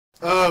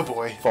Oh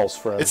boy. False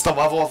friend. It's the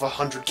level of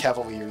 100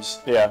 Cavaliers.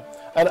 Yeah.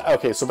 And,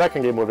 okay, so back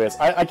in Game Boy Advance,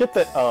 I get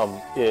that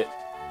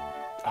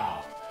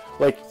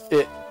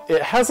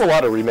it has a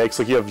lot of remakes.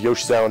 Like you have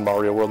Yoshi's Island,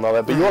 Mario World, and all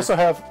that. But you also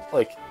have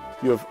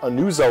you have a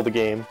new Zelda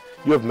game.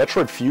 You have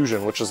Metroid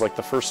Fusion, which is like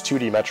the first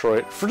 2D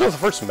Metroid, the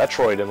first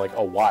Metroid in like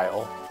a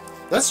while.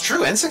 That's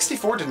true.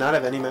 N64 did not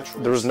have any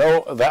Metroid. There was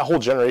no that whole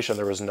generation.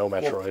 There was no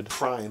Metroid. Well,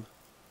 Prime.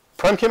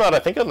 Prime came out, I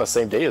think, on the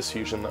same day as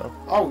Fusion, though.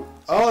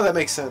 Oh, that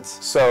makes sense.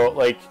 So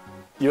like,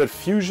 you had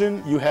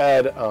Fusion. You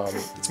had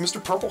it's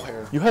Mr. Purple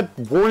Hair. You had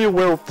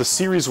WarioWare. The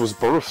series was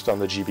birthed on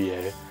the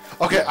GBA.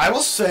 Okay, I will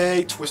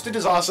say Twisted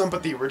is awesome,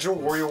 but the original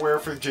WarioWare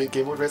for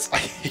Game Boy Advance, I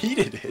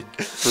hated it.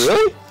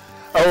 Really?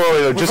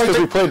 Oh, just because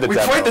we played the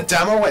demo. We played the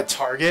demo at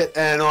Target,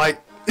 and like,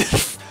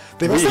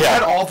 they must have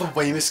had all the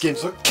lamest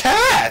games. Like,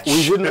 catch!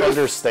 We didn't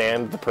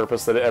understand the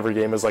purpose that every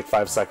game is like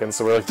 5 seconds,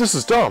 so we're like, this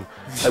is dumb.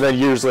 And then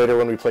years later,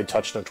 when we played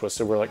Touched and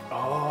Twisted, we're like,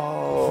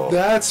 oh.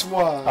 That's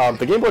why.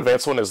 The Game Boy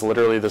Advance one is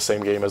literally the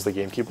same game as the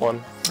GameCube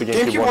one. The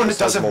GameCube one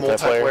does have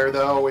multiplayer,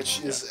 though, which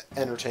is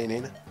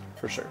entertaining.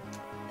 For sure.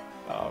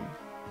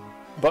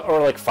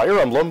 Or like Fire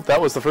Emblem, that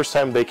was the first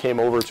time they came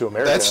over to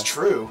America. That's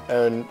true.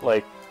 And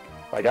like,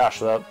 my gosh,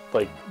 without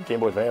like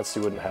Game Boy Advance,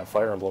 you wouldn't have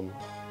Fire Emblem,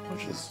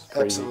 which is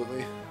crazy.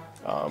 Absolutely.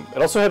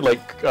 It also had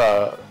like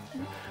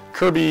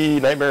Kirby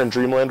Nightmare in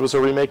Dreamland was a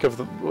remake of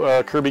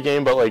the Kirby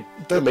game, but like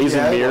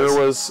Amazing Mirror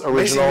was original.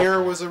 Amazing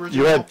Mirror was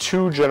original. You had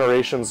 2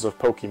 generations of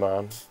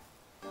Pokemon.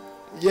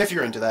 Yeah, if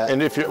you're into that.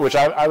 And which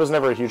I was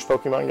never a huge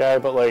Pokemon guy,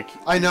 but like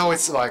I know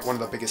it's like one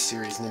of the biggest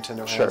series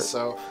Nintendo has,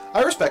 so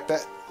I respect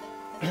that.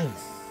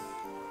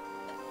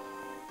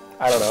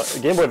 I don't know.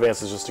 Game Boy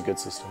Advance is just a good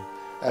system.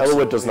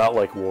 Eliwood does not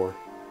like war.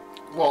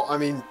 Well, I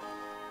mean,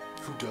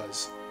 who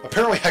does?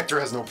 Apparently Hector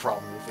has no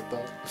problem with it,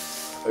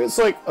 though. It's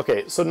like,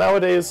 okay, so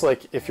nowadays,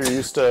 like, if you're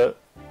used to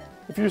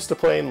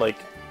playing, like,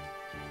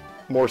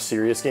 more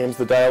serious games,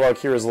 the dialogue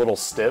here is a little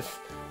stiff.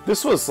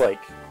 This was,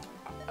 like,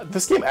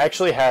 this game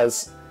actually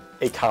has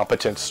a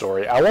competent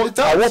story. I won't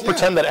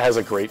pretend that it has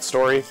a great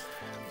story,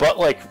 but,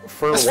 like,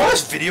 as far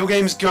as video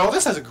games go,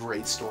 this has a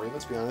great story,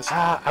 let's be honest.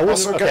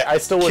 I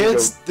still wouldn't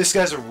kids, this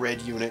guy's a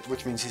red unit,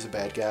 which means he's a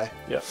bad guy.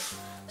 Yeah.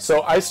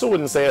 So I still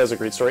wouldn't say it has a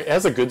great story. It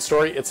has a good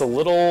story. It's a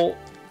little...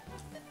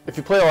 If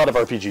you play a lot of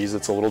RPGs,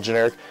 it's a little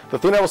generic. The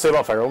thing I will say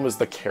about Fire Emblem is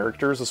the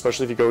characters,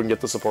 especially if you go and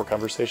get the support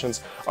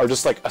conversations, are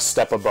just like a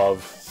step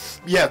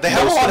above. Yeah, they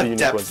have a lot of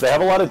depth. They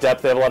have a lot of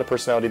depth, they have a lot of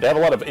personality, they have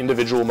a lot of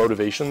individual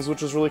motivations,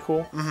 which is really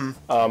cool.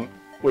 Mm-hmm.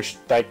 Which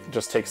that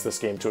just takes this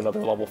game to another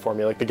level for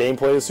me. Like, the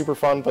gameplay is super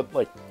fun, but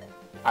like,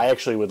 I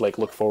actually would like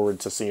look forward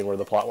to seeing where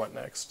the plot went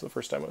next the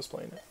first time I was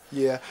playing it.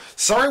 Yeah.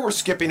 Sorry we're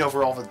skipping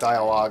over all the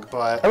dialogue,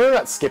 but... I mean, we're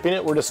not skipping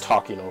it, we're just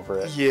talking over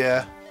it.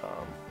 Yeah.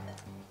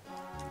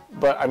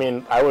 But, I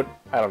mean, I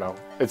don't know.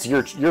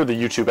 You're the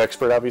YouTube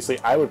expert, obviously.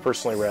 I would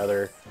personally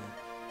rather...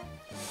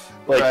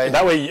 Like,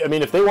 that way, I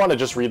mean, if they want to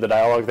just read the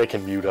dialogue, they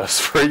can mute us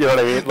for, you know what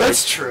I mean? Like,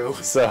 that's true.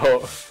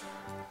 So...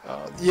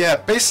 yeah,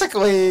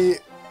 basically,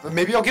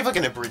 maybe I'll give, like,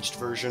 an abridged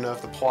version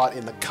of the plot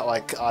in the,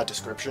 like,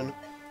 description.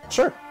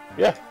 Sure,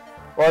 yeah.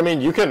 Well, I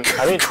mean, you can...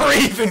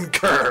 Craven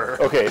Cur!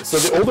 Okay, so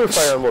the older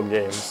Fire Emblem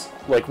games,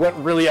 like, went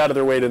really out of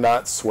their way to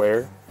not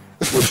swear,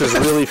 which is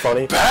really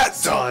funny.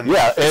 Bat done!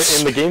 Yeah,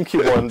 in the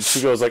GameCube one,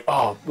 she goes like,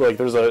 oh, like,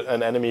 there's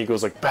an enemy who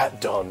goes like,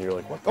 bat done. You're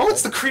like, what the heck?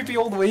 It's the creepy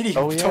old lady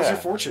who tells your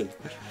fortune.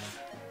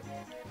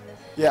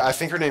 Yeah, I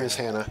think her name is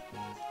Hannah.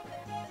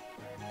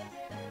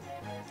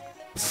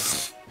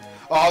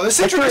 Oh, this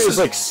Hector is,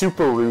 like,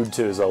 super rude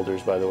to his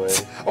elders, by the way.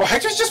 Oh,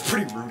 Hector's just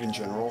pretty rude in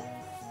general.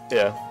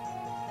 Yeah.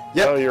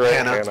 Yep, oh, you're right,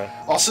 Hannah.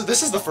 Also,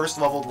 this is the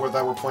first level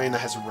that we're playing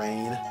that has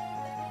rain.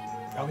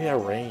 Oh, yeah,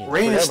 rain.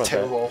 Rain is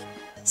terrible. That.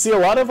 See, a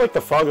lot of, like,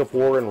 the Fog of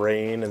War and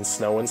rain and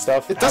snow and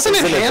stuff... It doesn't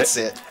enhance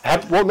it.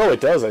 Well, no,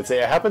 it does, I'd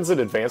say. It happens in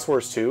Advance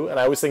Wars, too, and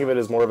I always think of it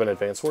as more of an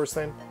Advance Wars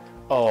thing.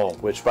 Oh,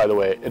 which, by the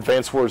way,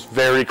 Advance Wars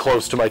very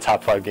close to my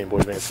top 5 Game Boy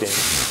Advance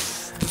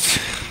games.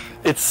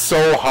 It's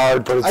so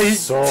hard, but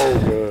it's so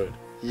good.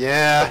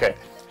 Yeah. Okay.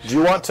 Do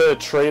you want to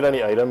trade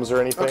any items or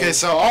anything? Okay,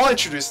 so I'll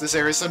introduce this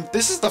area. So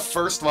this is the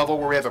first level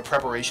where we have a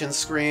preparation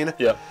screen.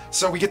 Yep.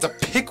 So we get to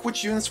pick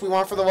which units we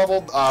want for the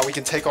level. We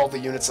can take all the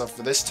units up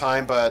for this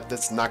time, but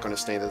that's not going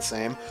to stay the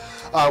same.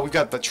 We've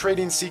got the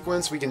trading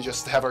sequence. We can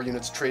just have our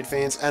units trade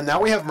fans. And now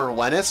we have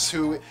Merlenus,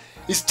 who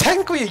is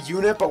technically a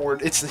unit,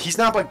 but he's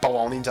not like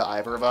belonging to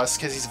either of us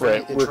because he's very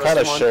interesting. We're kind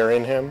of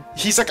sharing him.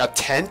 He's like a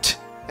tent.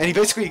 And he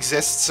basically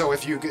exists, so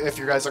if your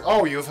guy's like,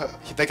 oh,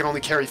 they can only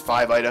carry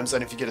 5 items,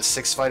 and if you get a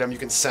 6th item, you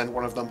can send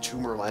one of them to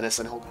Merlenus,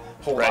 and he'll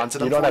hold on to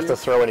them. You don't have to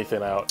throw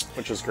anything out,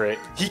 which is great.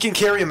 He can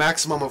carry a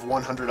maximum of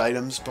 100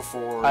 items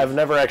before... I've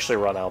never actually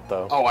run out,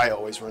 though. Oh, I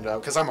always run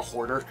out, because I'm a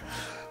hoarder.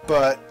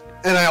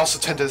 And I also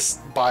tend to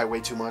buy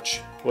way too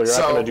much. Well, you're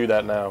not going to do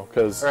that now,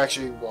 because... Or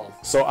actually, well...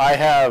 So I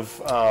have...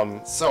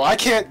 So I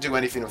can't do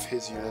anything with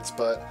his units,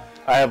 but...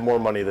 I have more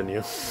money than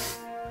you.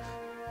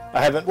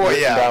 I haven't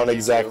written down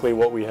exactly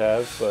what we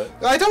have, but...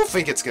 I don't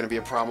think it's going to be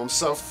a problem.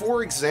 So,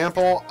 for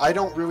example, I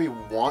don't really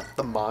want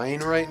the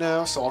mine right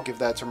now, so I'll give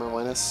that to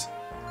Merlenus.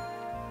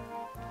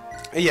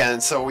 Yeah,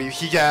 and so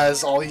he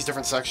has all these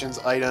different sections,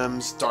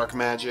 items, dark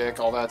magic,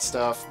 all that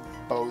stuff,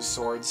 bows,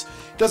 swords.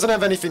 Doesn't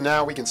have anything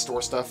now, we can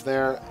store stuff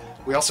there.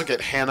 We also get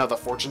Hannah the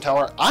Fortune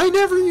Teller. I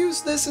never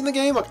used this in the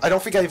game. I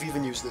don't think I've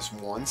even used this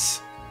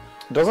once.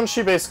 Doesn't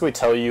she basically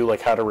tell you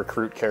like how to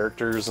recruit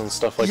characters and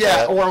stuff like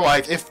yeah, that? Yeah, or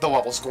like if the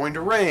level's going to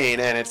rain,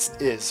 and it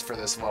is for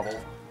this level.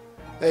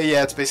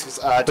 Yeah, it's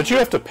basically... but you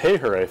have to pay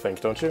her, I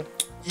think, don't you?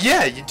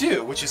 Yeah, you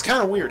do, which is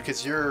kind of weird,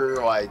 because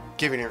you're, like,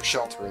 giving her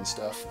shelter and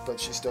stuff, but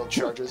she still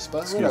charges,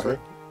 but whatever.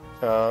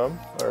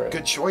 Alright.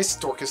 Good choice.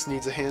 Dorcas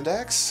needs a hand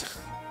axe.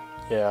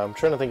 Yeah, I'm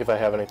trying to think if I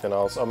have anything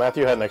else. Oh,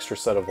 Matthew had an extra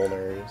set of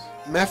vulneraries.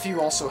 Matthew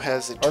also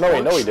has a torch, no,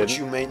 he didn't. which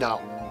you may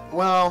not...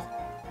 Well...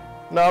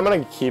 No, I'm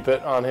gonna keep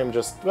it on him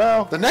just...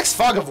 Well... The next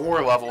Fog of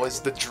War level is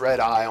the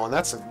Dread Isle, and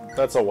that's a...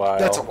 That's a while.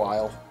 That's a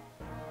while.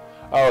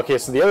 Oh, okay,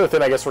 so the other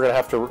thing I guess we're gonna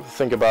have to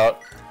think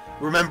about...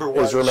 Remember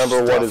what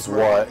is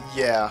what.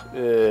 Yeah.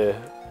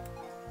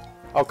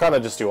 I'll kind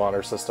of just do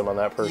honor system on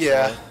that person.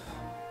 Yeah.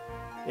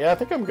 Yeah, I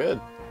think I'm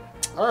good.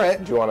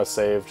 Alright. Do you want to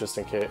save just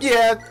in case?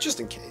 Yeah, just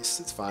in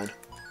case. It's fine.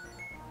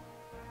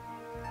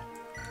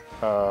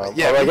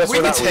 Yeah, I guess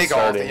we can take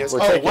all of these.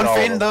 Oh, one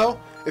thing though,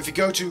 if you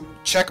go to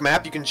check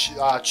map, you can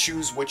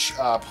choose which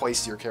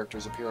place your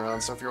characters appear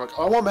on. So if you're like,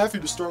 I want Matthew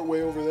to start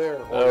way over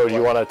there. Oh, do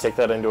you want to take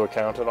that into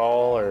account at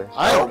all, or?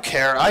 I don't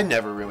care. I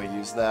never really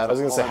use that. I was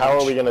gonna say, how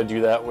are we gonna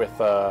do that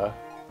with? I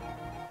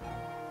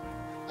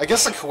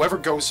guess like whoever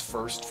goes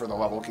first for the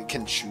level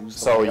can choose.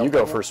 So you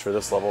go first for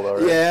this level, though,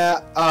 right?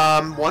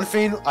 Yeah. One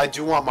thing, I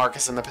do want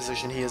Marcus in the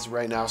position he is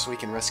right now, so he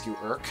can rescue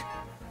Urk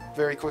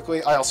very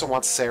quickly. I also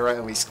want Sarah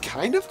at least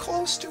kind of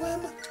close to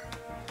him.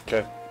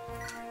 Okay.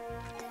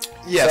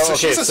 Yeah, so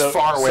she's as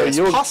far away as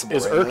possible.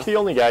 Is Urk the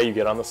only guy you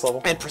get on this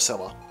level? And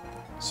Priscilla.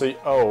 So,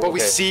 But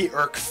we see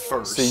Urk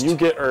first. So you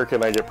get Urk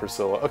and I get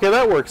Priscilla. Okay,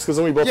 that works, because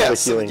then we both have a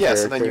healing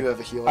character. Yeah, so then you have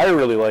a healing. I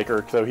really like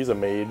Urk, though. He's a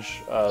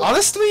mage.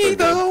 Honestly,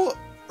 though,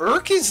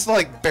 Urk is,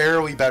 like,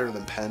 barely better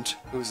than Pent,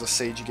 who's a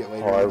sage you get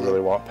later. Oh, I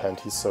really want Pent.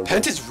 He's so good.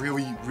 Pent is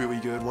really, really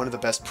good. One of the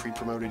best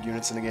pre-promoted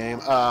units in the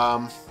game.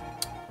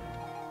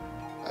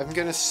 I'm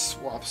gonna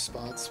swap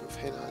spots with...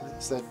 Hang on.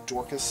 Is that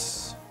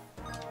Dorcas?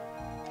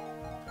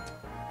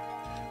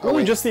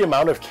 Really, just the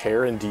amount of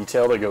care and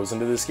detail that goes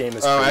into this game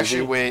is crazy.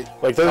 Actually, wait.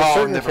 Like, there are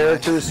certain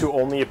characters who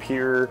only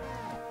appear,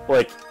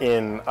 like,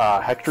 in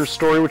Hector's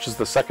story, which is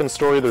the second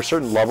story. There's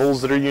certain levels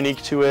that are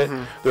unique to it.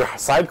 There are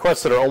side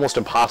quests that are almost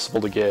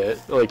impossible to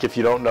get, like, if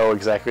you don't know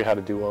exactly how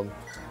to do them.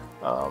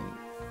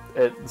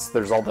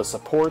 There's all the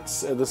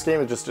supports. This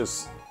game is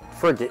just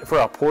for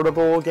a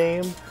portable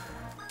game.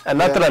 And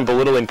not that I'm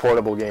belittling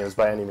portable games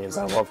by any means.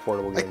 I love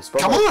portable games.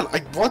 But come on!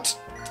 I want...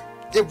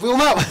 It will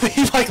not let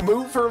me, like,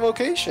 move her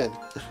location.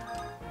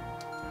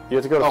 You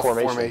have to go to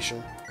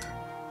formation.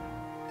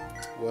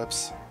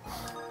 Whoops.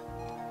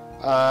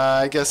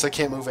 I guess I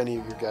can't move any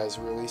of your guys,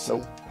 really, so...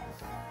 Nope.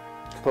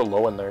 You can put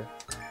low in there.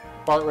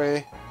 Bart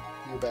Ray,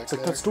 you're back there.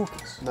 That's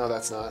Dorcas. No,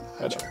 that's not.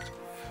 I checked.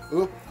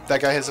 Oop,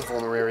 that guy has a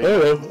vulnerary.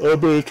 I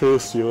better try to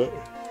steal it.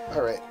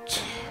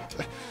 Alright.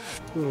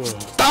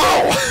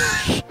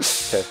 Ow!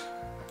 Okay.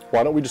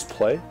 Why don't we just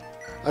play?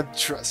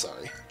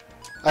 Sorry.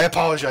 I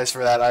apologize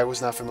for that. I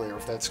was not familiar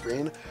with that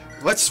screen.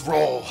 Let's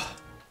roll.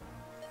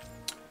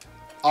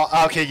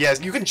 Okay,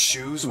 yes, you can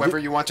choose whether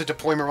you want to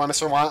deploy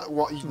Moronius or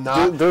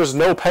not. There's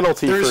no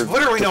penalty. There's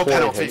literally no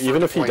penalty.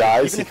 Even if he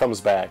dies, he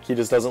comes back. He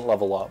just doesn't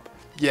level up.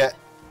 Yeah.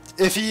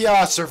 If he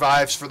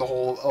survives for the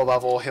whole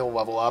level, he'll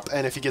level up.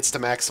 And if he gets to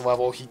max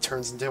level, he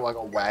turns into like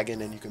a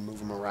wagon and you can move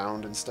him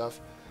around and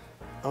stuff.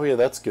 Oh yeah,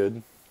 that's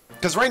good.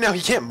 Because right now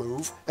he can't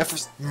move. And for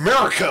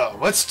America,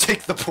 let's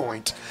take the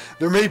point.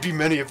 There may be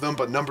many of them,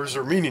 but numbers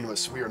are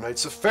meaningless. We are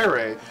Knights of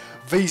Faerie.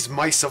 These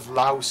mice of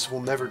Laus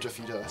will never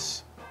defeat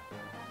us.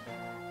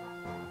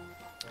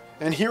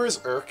 And here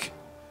is Urk.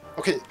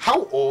 Okay,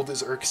 how old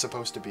is Urk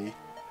supposed to be?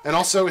 And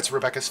also, it's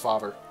Rebecca's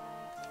father.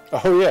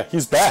 Oh yeah,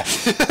 he's back.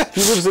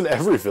 He lives in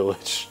every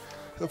village.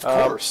 Of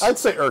course. I'd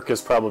say Urk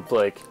is probably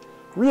like...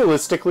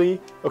 Realistically,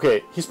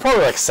 okay, he's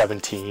probably like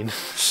 17.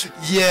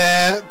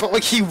 Yeah, but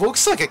like he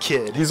looks like a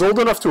kid. He's old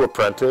enough to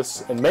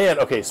apprentice, and man,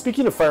 okay,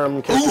 speaking of Fire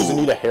Emblem characters who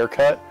need a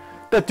haircut,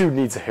 that dude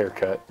needs a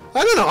haircut.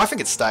 I don't know, I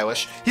think it's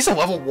stylish. He's a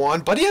level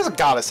 1, but he has a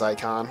goddess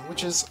icon,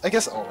 which is, I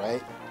guess,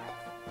 alright.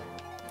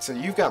 So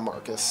you've got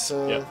Marcus,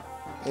 yeah.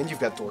 And you've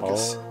got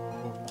Dorcas.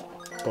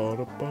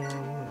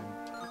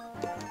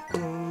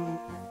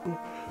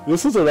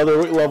 This is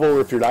another level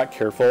where if you're not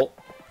careful,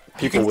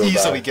 you can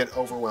easily get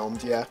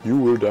overwhelmed, yeah. You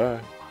will die.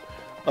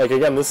 Like,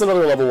 again, this is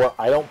another level where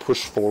I don't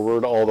push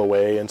forward all the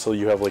way until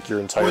you have, like,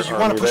 your entire army there.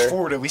 Well, you want to push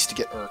forward at least to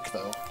get Urk,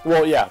 though.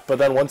 Well, yeah, but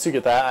then once you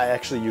get that, I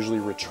actually usually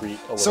retreat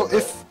a little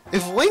bit. So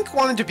if Link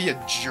wanted to be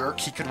a jerk,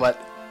 he could let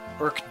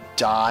Urk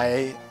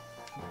die,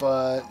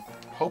 but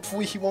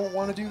hopefully he won't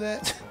want to do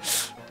that.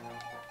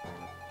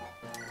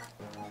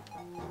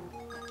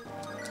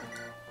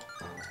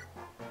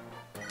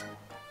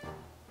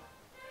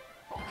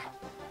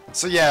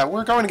 So yeah,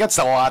 we're going against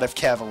a lot of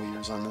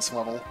Cavaliers on this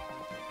level.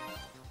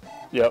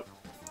 Yep.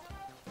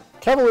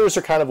 Cavaliers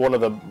are kind of one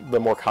of the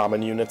more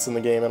common units in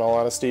the game, in all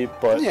honesty.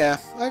 But Yeah,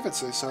 I would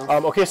say so.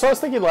 okay, so I was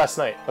thinking last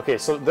night. Okay,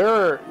 so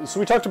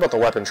we talked about the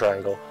weapon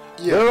triangle.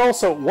 Yeah. There are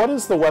also, what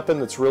is the weapon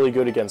that's really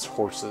good against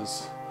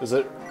horses? Is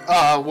it?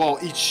 Well,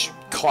 each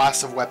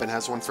class of weapon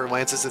has one. For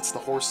lances, it's the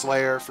horse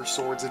slayer. For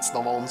swords, it's the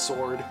long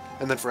sword.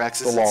 And then for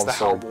axes, it's the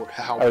halberd.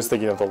 I was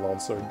thinking of the long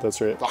sword.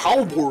 That's right. The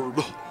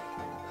halberd.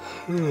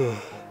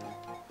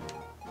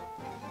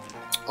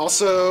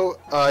 Also,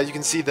 you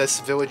can see this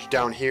village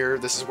down here.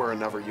 This is where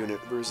another unit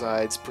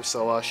resides.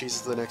 Priscilla,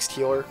 she's the next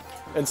healer.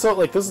 And so,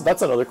 like,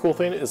 that's another cool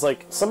thing, is,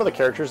 like, some of the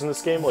characters in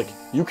this game, like,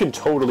 you can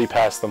totally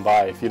pass them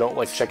by if you don't,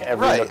 like, check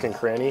every nook and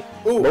cranny.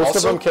 Ooh, Most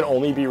of them can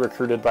only be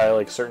recruited by,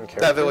 like, certain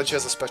characters. That village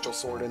has a special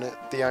sword in it,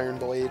 the Iron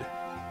Blade.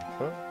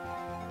 Huh?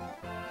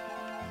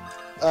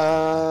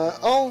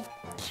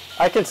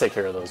 I can take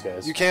care of those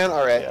guys. You can?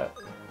 Alright. Yeah.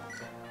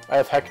 I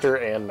have Hector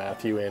and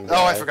Matthew and...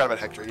 Oh, I forgot about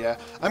Hector, yeah.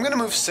 I'm gonna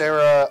move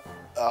Sarah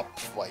up,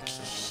 like,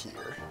 here.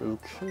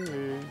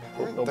 Okay.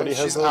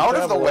 She's out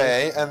of the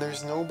way, and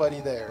there's nobody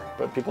there.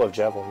 But people have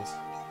javelins.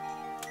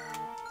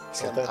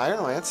 He's got an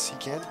Iron Lance, he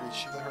can't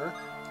reach her.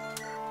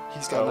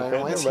 He's got an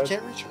Iron Lance, he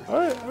can't reach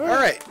her.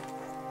 Alright.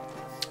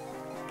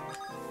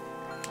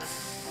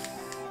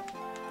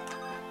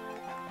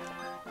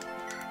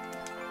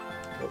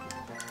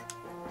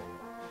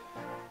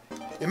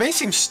 It may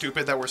seem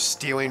stupid that we're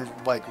stealing,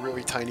 like,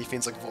 really tiny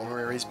things like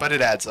vulneraries, but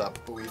it adds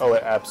up, believe me. Oh,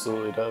 it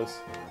absolutely does.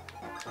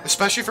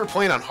 Especially if you're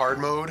playing on hard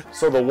mode.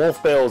 So the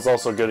wolf bale is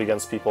also good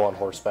against people on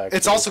horseback.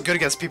 It's also good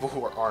against people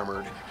who are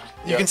armored.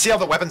 You can see how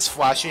the weapon's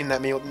flashing,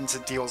 that means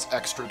it deals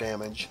extra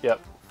damage. Yep.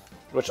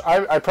 Which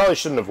I probably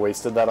shouldn't have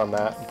wasted that on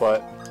that,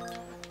 but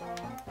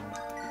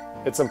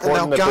it's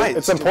important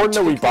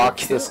that we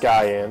box this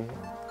guy in.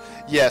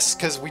 Yes,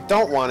 because we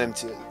don't want him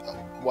to...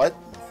 what?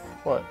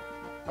 What?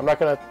 I'm not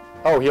gonna...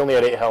 Oh, he only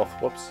had 8 health.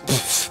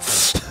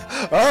 Whoops.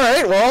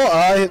 Alright,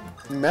 well,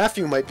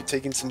 Matthew might be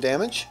taking some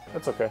damage.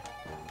 That's okay.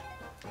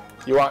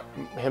 You want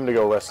him to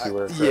go rescue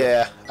her?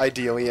 Yeah,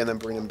 ideally, and then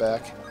bring him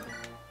back.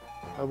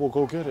 I will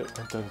go get it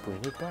and then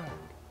bring it back.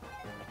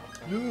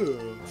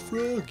 Yeah,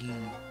 Froggy.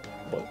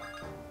 What?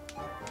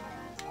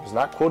 I was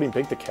not quoting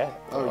Big the Cat.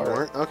 Oh, you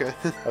weren't? Okay.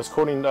 I was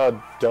quoting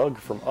Doug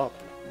from Up.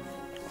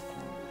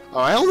 Oh,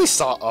 I only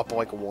saw Up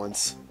like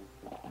once.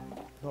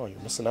 No, you're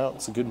missing out.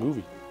 It's a good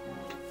movie.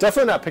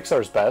 Definitely not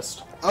Pixar's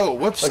best. Oh,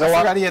 whoops, I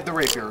forgot he had the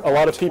rapier. A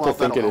lot of people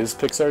think it is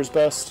Pixar's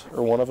best,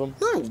 or one of them.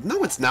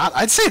 No, it's not.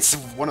 I'd say it's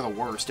one of the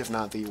worst, if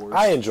not the worst.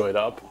 I enjoyed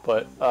Up,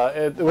 but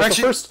it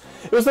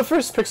was the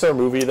first Pixar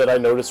movie that I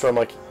noticed where I'm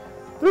like,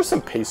 there's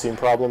some pacing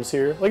problems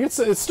here. Like, it's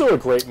still a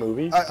great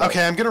movie.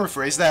 Okay, I'm gonna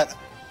rephrase that.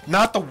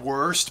 Not the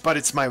worst, but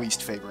it's my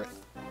least favorite.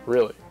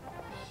 Really?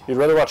 You'd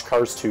rather watch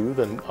Cars 2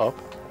 than Up?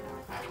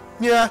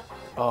 Yeah.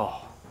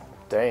 Oh,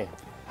 dang.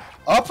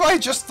 Up, I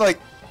just, like...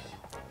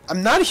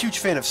 I'm not a huge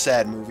fan of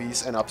sad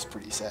movies, and Up's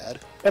pretty sad.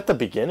 At the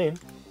beginning.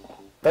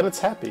 Then it's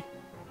happy.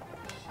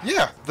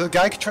 Yeah, the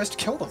guy tries to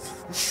kill them.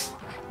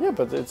 Yeah,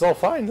 but it's all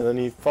fine, and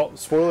then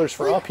spoilers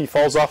for Up, he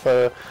falls off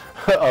a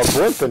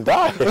blimp and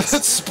dies.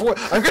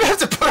 I'm gonna have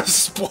to put a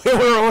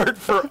spoiler alert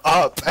for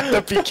Up at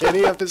the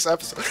beginning of this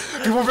episode.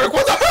 People will be like,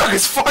 what the heck,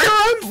 it's Fire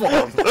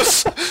Emblem!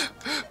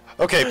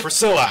 Okay,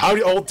 Priscilla, how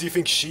old do you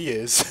think she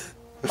is?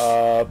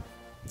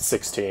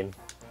 16.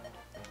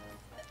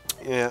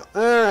 Yeah,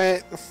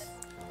 alright.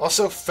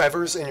 Also,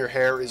 feathers in your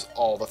hair is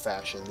all the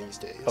fashion these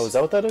days. Oh, is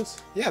that what that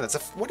is? Yeah, that's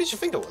what did you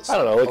think it was? I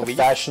don't know, like a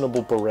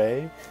fashionable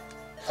beret?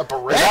 A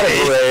beret? Not a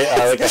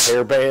beret, like a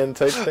hairband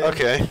type thing.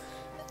 Okay.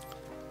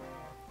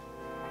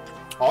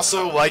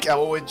 Also, like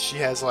Eliwood, she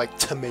has, like,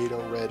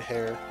 tomato red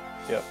hair.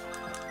 Yep.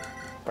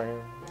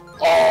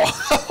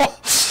 Oh!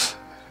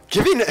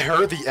 Giving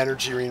her the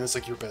energy ring was,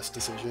 like, your best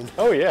decision.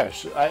 Oh, yeah.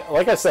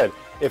 Like I said,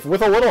 if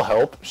with a little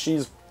help,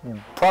 she's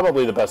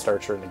probably the best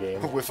archer in the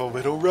game. With a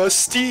little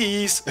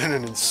rusties and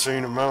an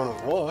insane amount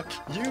of luck,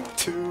 you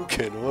too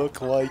can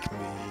look like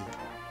me.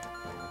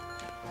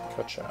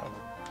 Ka-chow.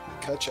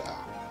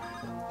 Ka-chow.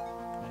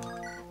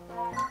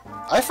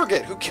 I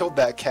forget who killed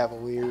that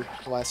cavalier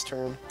last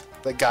turn.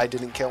 That guy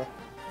didn't kill.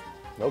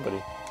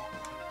 Nobody.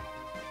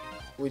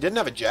 We didn't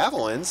have a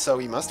javelin, so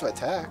he must have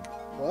attacked.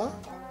 What?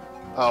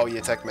 Oh, he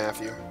attacked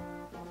Matthew.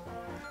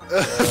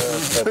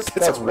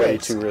 That's way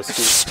too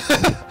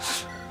risky.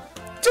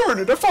 Darn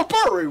it, I thought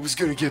Barry was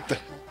gonna get that.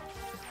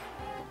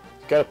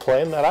 Gotta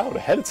plan that out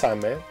ahead of time,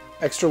 man.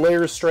 Extra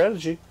layer of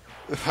strategy.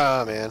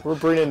 Ah, man. We're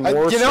bringing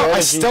more strategy. You know, I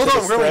still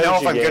don't really know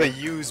if I'm game. gonna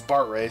use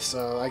Bart Ray,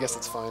 so I guess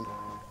that's fine.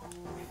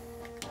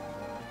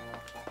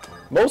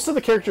 Most of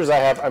the characters I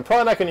have, I'm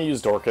probably not going to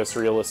use Dorcas,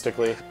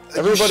 realistically.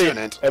 You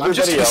shouldn't. I'm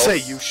just gonna say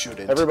you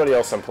shouldn't. Everybody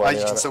else I'm playing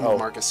You can on. still move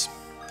Marcus.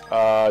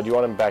 Do you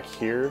want him back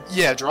here?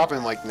 Yeah, drop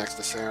him, like, next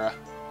to Sarah.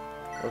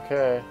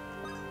 Okay.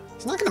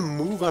 He's not gonna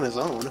move on his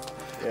own.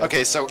 Yeah.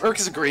 Okay, so Urk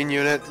is a green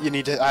unit. You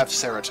need to have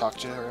Sarah talk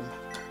to him.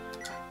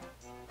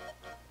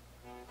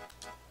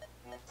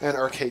 And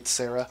Urk hates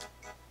Sarah.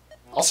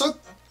 Also,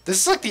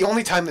 this is like the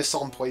only time this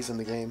song plays in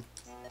the game.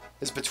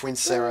 Is between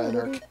Sarah and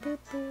Urk.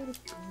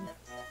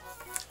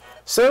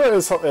 Sarah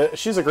is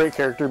she's a great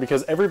character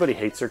because everybody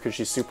hates her because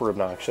she's super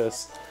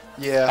obnoxious.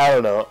 Yeah. I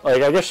don't know.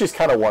 Like, I guess she's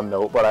kind of one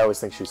note, but I always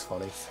think she's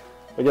funny.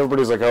 Like,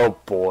 everybody's like, oh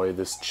boy,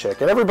 this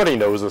chick. And everybody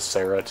knows this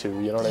Sarah, too,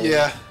 you know what I mean?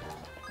 Yeah.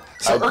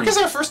 So Urk is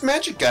our first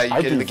magic guy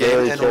you get in the game.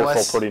 I'd be very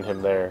careful putting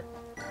him there.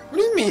 What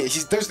do you mean?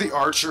 There's the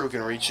archer who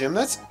can reach him.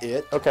 That's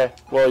it. Okay.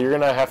 Well, you're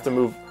going to have to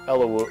move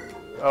Eliwood.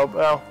 Oh,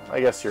 well, I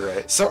guess you're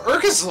right. So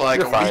Urk is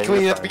like a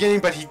weakling at the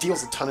beginning, but he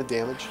deals a ton of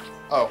damage.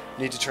 Oh,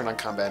 you need to turn on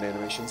combat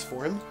animations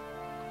for him.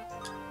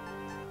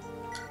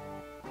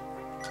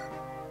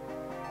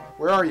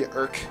 Where are you,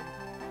 Urk?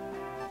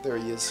 There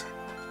he is.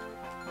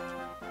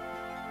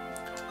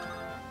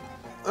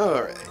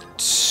 Alright.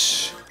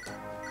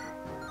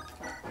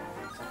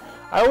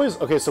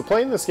 Okay, so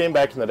playing this game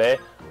back in the day,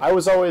 I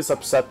was always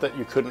upset that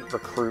you couldn't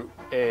recruit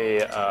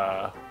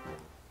a,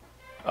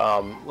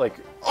 like...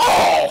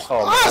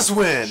 Oh!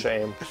 Oswin!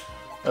 Shame.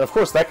 And of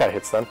course that guy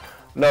hits then.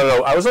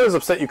 No, I was always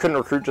upset you couldn't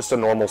recruit just a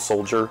normal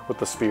soldier with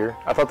the spear.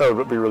 I thought that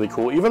would be really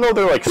cool, even though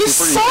they're like super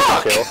easy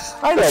to kill.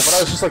 I know, but I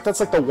was just like, that's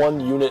like the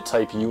one unit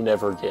type you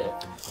never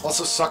get.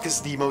 Also, suck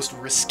is the most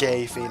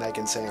risque thing I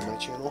can say on my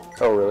channel.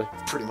 Oh, really?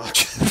 Pretty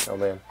much. Oh,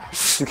 man.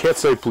 You can't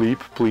say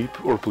bleep,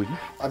 or bleep?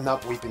 I'm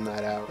not bleeping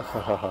that out.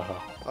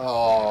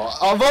 Oh,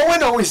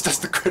 although always does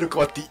the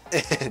critical at the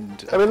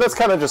end. I mean, that's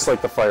kind of just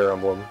like the Fire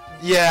Emblem.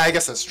 Yeah, I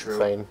guess that's true.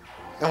 Thing.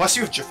 Unless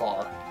you have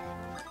Jafar.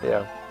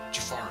 Yeah.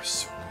 Jafar is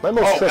so... My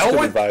most trusted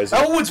advisor.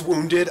 Eliwood's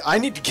wounded. I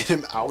need to get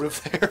him out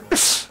of there.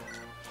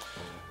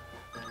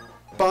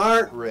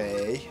 Bart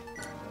Ray.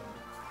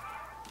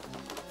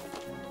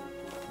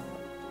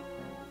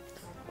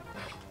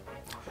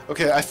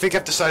 Okay, I think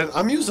I've decided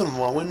I'm using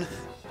Lowen.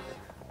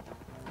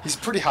 He's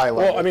pretty high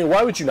level. Well, I mean,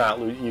 why would you not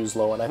use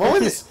Lowen? I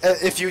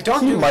think if you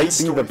don't he might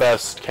be the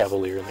best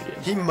cavalier in the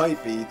game. He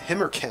might be.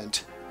 Him or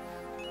Kent.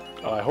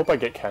 I hope I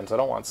get Kent. I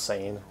don't want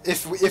Sane.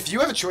 If you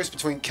have a choice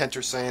between Kent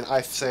or Sane,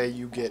 I say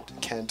you get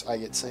Kent, I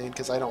get Sane,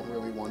 because I don't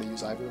really want to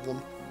use either of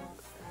them.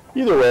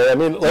 Either way, I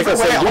mean, like I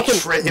said,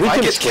 if I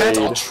get Kent,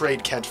 I'll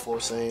trade Kent for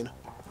Sane.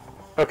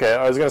 Okay,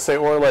 I was gonna say,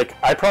 or like,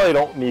 I probably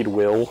don't need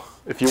Will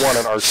if you want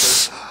an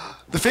archer.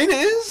 The thing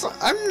is,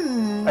 I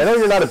know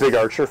you're not a big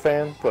archer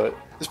fan, but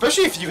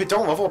especially if you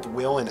don't level up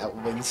Will in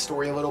Lynn's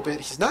story a little bit,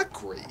 he's not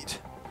great.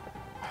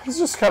 He's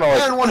just kind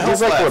of like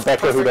he's like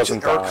Rebecca who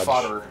doesn't dodge.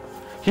 Fodder.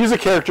 He's a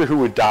character who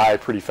would die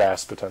pretty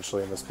fast,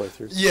 potentially, in this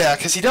playthrough. Yeah,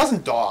 because he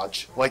doesn't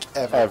dodge, like,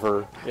 ever.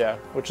 Ever, yeah.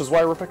 Which is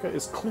why Rebecca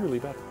is clearly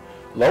better.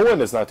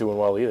 Lowen is not doing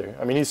well, either.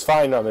 I mean, he's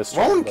fine on this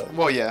turn, but...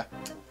 Well, yeah.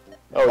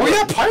 Oh,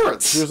 yeah,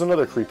 pirates! Here's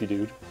another creepy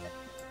dude.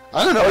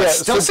 I don't know, I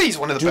still say he's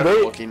one of the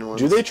better-looking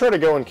ones. Do they try to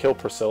go and kill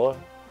Priscilla?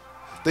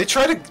 They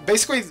try to...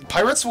 Basically,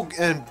 pirates will,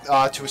 and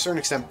to a certain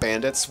extent,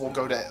 bandits will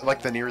go to,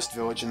 like, the nearest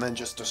village and then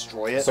just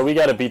destroy it. So we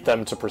gotta beat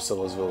them to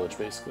Priscilla's village,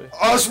 basically.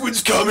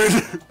 Oswin's coming!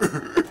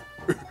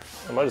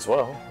 I might as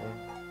well.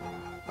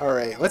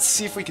 Alright, let's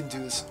see if we can do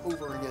this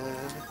over again.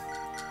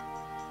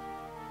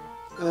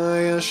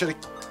 Yeah, should I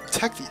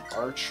attack the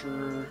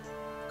archer?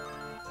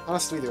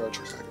 Honestly, the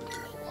archer's not going to do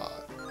a whole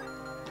lot.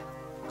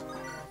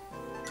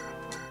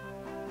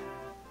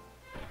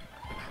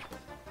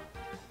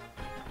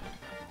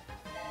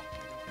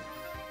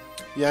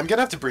 Yeah, I'm going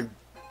to have to bring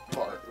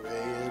Bart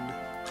Ray in.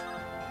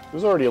 He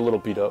was already a little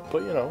beat up,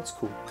 but you know, it's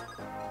cool.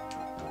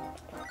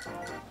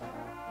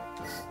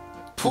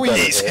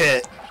 Please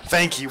hit!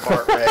 Thank you,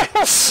 Bart Ray.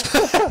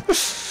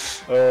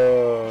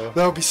 That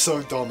would be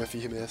so dumb if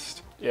he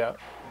missed. Yeah.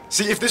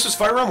 See, if this was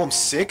Fire Emblem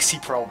 6, he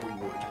probably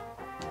would.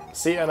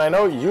 See, and I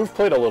know you've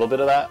played a little bit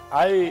of that.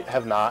 I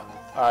have not.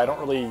 I don't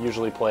really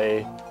usually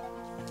play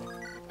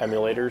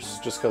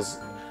emulators, just because...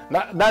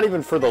 Not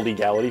even for the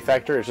legality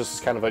factor, it's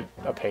just kind of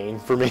a pain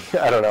for me.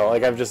 I don't know,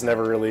 like, I've just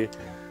never really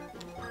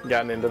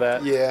gotten into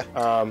that. Yeah.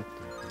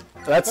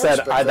 That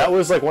said, that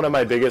was like one of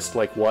my biggest,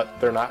 like, what?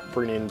 They're not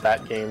bringing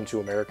that game to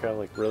America?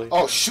 Like, really?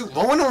 Oh, shoot.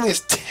 Lowen only has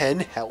 10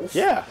 health?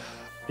 Yeah.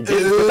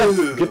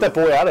 Get that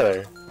boy out of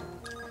there.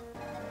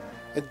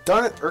 And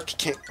darn it, Urk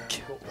can't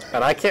kill that.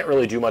 And I can't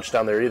really do much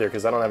down there either,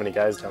 because I don't have any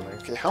guys down there.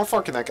 Okay, how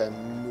far can that guy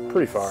move?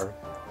 Pretty far.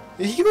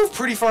 Yeah, he can move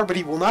pretty far, but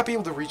he will not be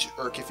able to reach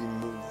Urk if he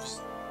moves.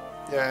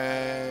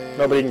 Yay.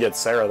 No, but he can get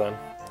Sarah then.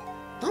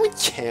 No, he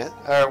can't.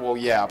 Well,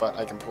 yeah, but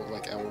I can put,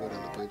 like, Eliwood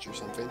on the bridge or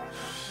something.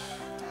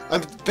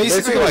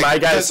 Basically like, my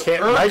guys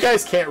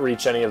can't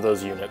reach any of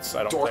those units.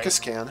 I don't Dorcas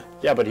think. can.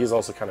 Yeah, but he's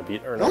also kind of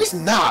beat. Or no, he's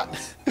not.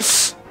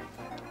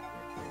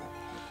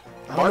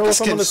 Marcus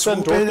can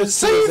swoop in and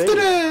save the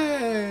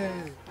day.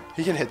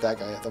 He can hit that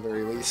guy at the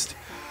very least.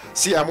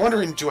 See, I'm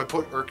wondering, do I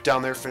put Urk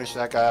down there, finish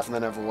that guy off, and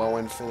then have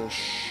Lowen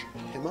finish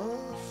him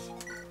off?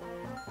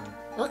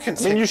 Urk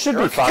can you should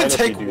be fine if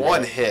you do take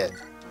one hit.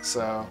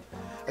 So,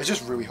 I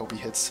just really hope he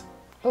hits.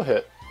 He'll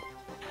hit.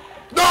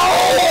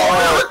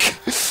 No, Urk!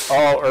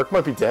 Oh, Urk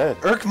might be dead.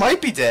 Urk might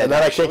be dead. And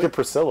then I can't get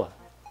Priscilla.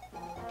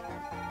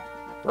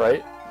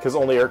 Right? Because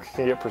only Urk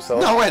can get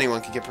Priscilla? No, anyone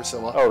can get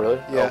Priscilla. Oh,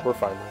 really? Yeah. Oh, we're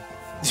fine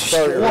then.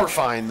 Sorry, we're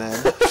fine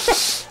then.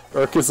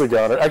 Urk is a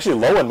goner. Actually,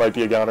 Lowen might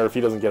be a goner if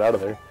he doesn't get out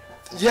of there.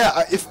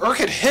 Yeah, if Urk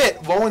had hit,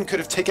 Lowen could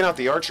have taken out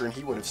the archer and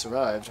he would have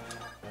survived.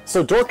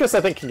 So Dorcas,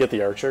 I think, can get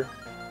the archer.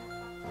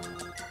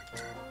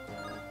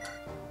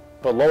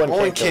 But Lowen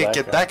Lowen can't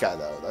get that guy,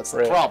 though. That's the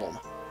Right. problem.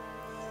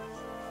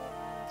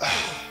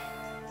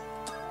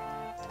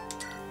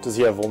 Does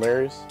he have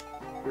vulneraries?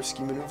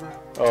 Risky maneuver?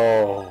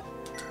 Oh.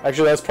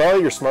 Actually, that's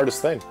probably your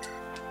smartest thing.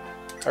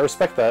 I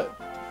respect that.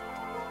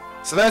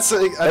 So that's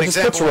an That just puts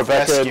example of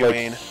Rebecca in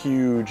rescuing. like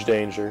huge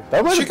danger.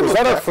 That was She can that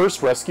our Rebecca.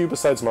 first rescue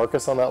besides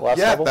Marcus on that last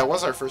Yeah, level? that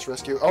was our first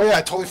rescue. Oh yeah,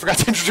 I totally forgot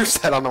to introduce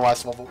that on the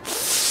last level.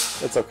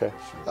 It's okay.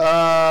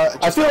 I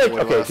I feel like,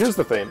 okay, here's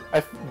the thing.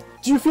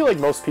 Do you feel like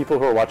most people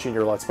who are watching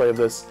your Let's Play of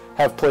this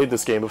have played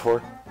this game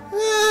before?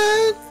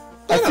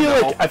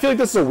 I feel like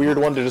this is a weird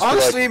one to just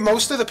honestly, be like...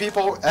 most of the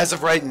people, as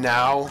of right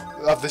now,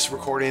 of this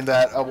recording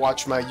that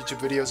watch my YouTube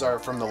videos are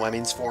from the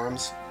Lemmings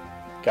forums.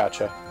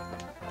 Gotcha.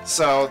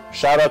 So...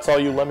 Shout out to all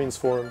you Lemmings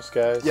forums,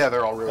 guys. Yeah,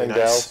 they're all really and nice.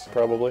 gals,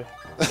 probably.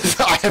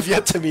 I have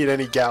yet to meet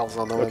any gals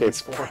on the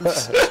Lemmings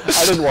forums.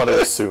 I didn't want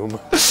to assume.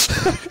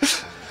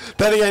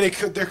 Then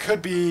again, there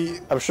could be...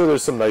 I'm sure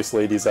there's some nice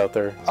ladies out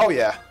there Oh,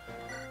 yeah.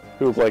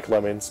 who like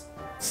lemmings.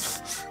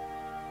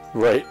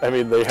 Right? I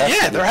mean, they have to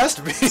Yeah, be. there has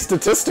to be.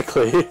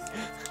 Statistically.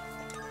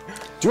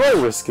 Do I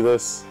risk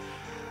this?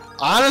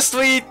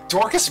 Honestly,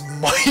 Dorcas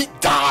might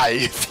die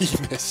if he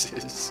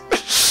misses.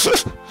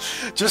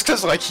 Just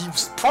because, like,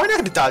 he's probably not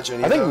going to dodge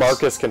any I of think those.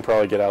 Marcus can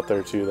probably get out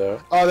there too,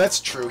 though. Oh, that's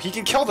true. He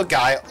can kill the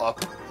guy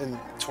up and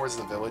towards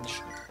the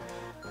village.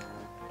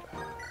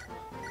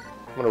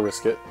 I'm gonna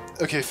risk it.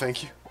 Okay,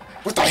 thank you.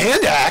 With the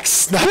hand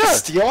axe, not the Yeah.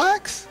 steel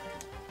axe?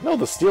 No,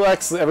 the steel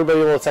axe, everybody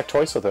will attack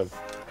twice with him.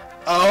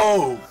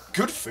 Oh,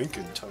 good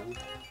thinking, Toad.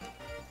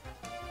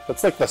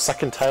 That's like the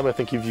second time I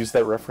think you've used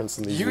that reference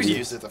in the You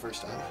used it the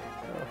first time.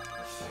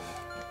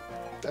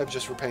 I'm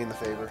just repaying the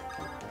favor.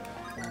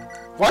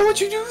 Why would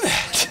you do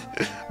that?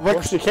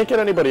 Well, she can't get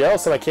anybody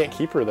else, and I can't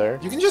keep her there.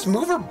 You can just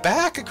move her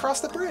back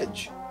across the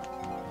bridge.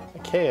 I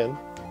can.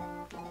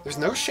 There's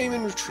no shame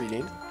in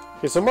retreating.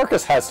 Okay, so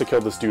Marcus has to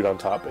kill this dude on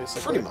top,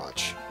 basically. Pretty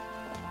much.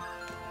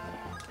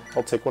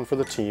 I'll take one for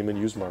the team and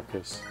use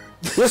Marcus.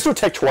 He has to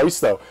attack twice,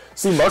 though.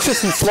 See,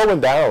 Marcus, he's slowing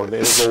down in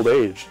his old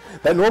age.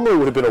 That normally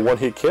would have been a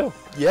one-hit kill.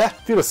 Yeah.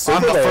 If he had a On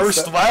silver the lance,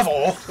 first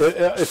level.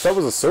 if that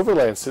was a silver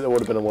lance, that would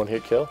have been a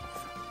one-hit kill.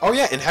 Oh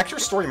yeah, in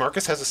Hector's story,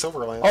 Marcus has a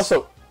silver lance.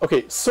 Also,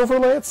 okay, silver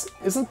lance,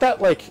 isn't that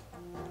like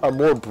a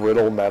more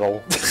brittle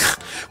metal?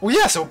 Well,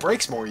 yeah, so it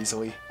breaks more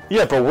easily.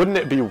 Yeah, but wouldn't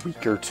it be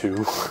weaker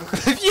too?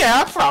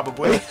 Yeah,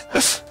 probably.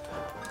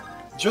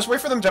 Just wait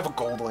for them to have a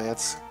gold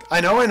lance.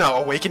 I know in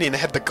Awakening they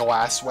had the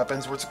glass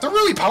weapons, where they're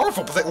really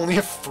powerful, but they only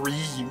have 3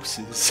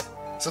 uses.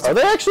 So Are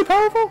they actually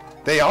powerful?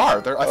 They are.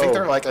 I think Oh.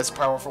 they're like as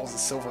powerful as the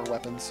silver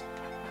weapons.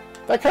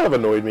 That kind of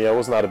annoyed me. I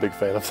was not a big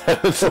fan of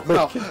that.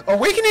 No,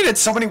 Awakening had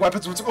so many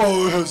weapons where it's,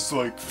 oh, it has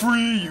like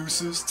 3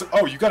 uses.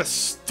 Oh, you got a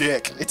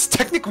stick. It's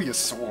technically a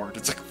sword.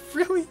 It's like,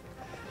 really?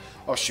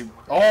 Oh, shoot.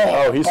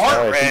 Oh, he's Bart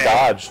fine. He Ray.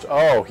 dodged.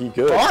 Oh, he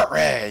good. Bart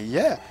Ray,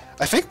 yeah.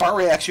 I think Bart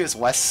Ray actually has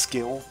less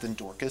skill than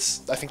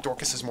Dorcas. I think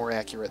Dorcas is more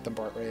accurate than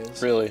Bart Ray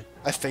is. Really?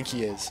 I think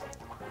he is.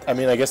 I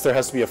mean, I guess there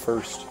has to be a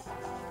first.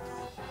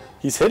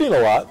 He's hitting a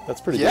lot. That's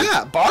pretty good.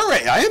 Yeah, Bart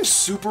Ray, I am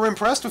super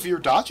impressed with your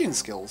dodging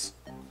skills.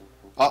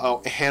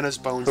 Uh-oh, Hannah's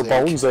bones Her ache.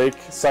 bones ache.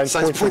 Signs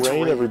point to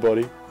rain, rain.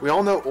 everybody. We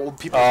all know old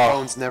people's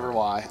bones never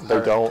lie.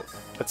 They don't.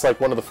 It's like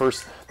one of the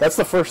first... That's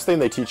the first thing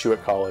they teach you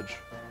at college.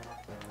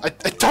 I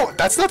don't.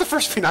 That's not the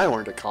first thing I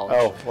learned at college.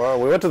 Oh,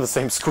 well, we went to the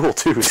same school,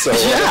 too, so...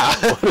 Yeah.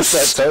 What does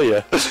that tell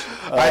you?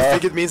 I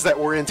think it means that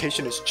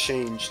orientation has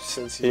changed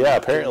since you... Yeah,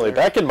 apparently.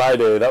 Back in my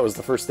day, that was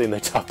the first thing they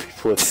taught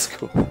people at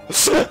school.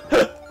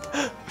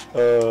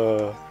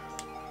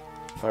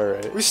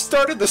 Alright. We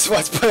started this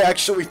Let's Play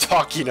actually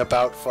talking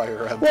about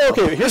Fire Emblem. Well,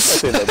 okay, here's the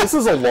thing, though. This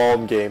is a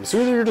long game, so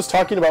either you're just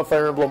talking about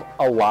Fire Emblem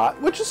a lot,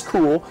 which is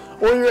cool,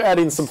 or you're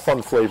adding some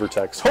fun flavor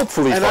text.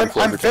 Hopefully And fun I'm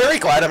flavor text. very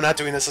glad I'm not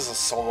doing this as a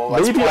solo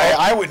Let's Maybe Play.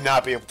 I'll- I would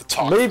not be able to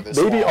talk for this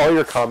Maybe long. all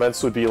your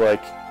comments would be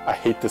like, I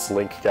hate this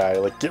Link guy,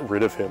 like, get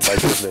rid of him, my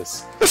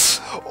goodness.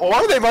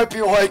 Or they might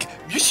be like,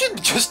 you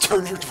should just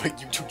turn your like,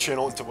 YouTube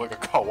channel into like a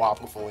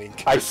co-op with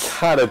Link. I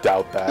kinda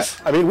doubt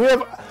that. I mean,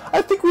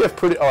 I think we have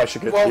pretty... Oh, I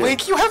should get... Well, yeah.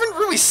 Link, you haven't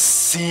really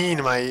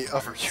seen my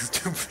other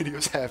YouTube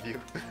videos, have you?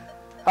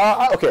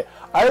 Okay,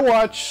 I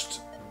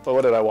watched... Well,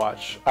 what did I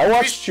watch? I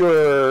watched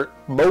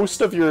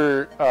most of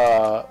your,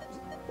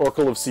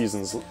 Oracle of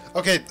Seasons.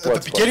 Okay, at Let's the play.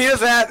 beginning of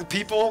that,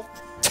 people,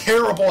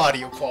 terrible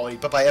audio quality,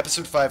 but by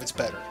episode 5 it's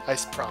better. I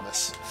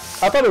promise.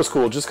 I thought it was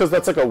cool, just because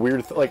that's like a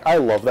weird... Like, I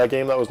love that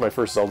game. That was my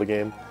first Zelda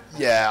game.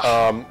 Yeah.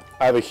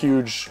 I have a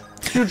huge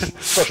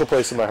special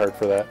place in my heart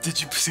for that.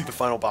 Did you see the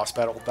final boss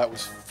battle? That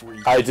was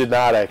free. I did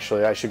not,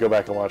 actually. I should go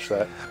back and watch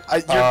that.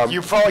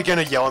 You're probably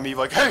gonna yell at me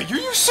like, hey, you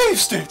use save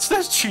states!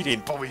 That's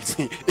cheating! Believe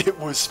me, it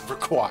was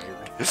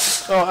required.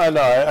 Oh,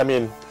 no, I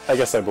mean, I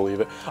guess I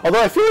believe it.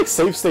 Although I feel like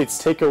save states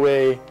take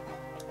away...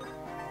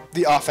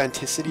 The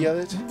authenticity of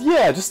it?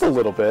 Yeah, just a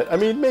little bit. I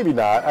mean, maybe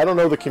not. I don't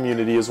know the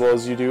community as well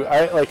as you do.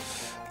 I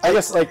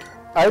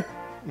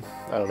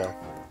don't know.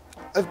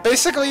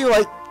 Basically,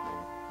 like,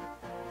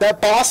 that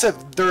boss,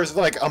 there's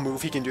like a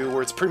move he can do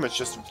where it's pretty much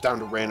just down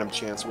to random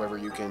chance whether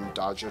you can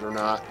dodge it or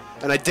not.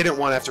 And I didn't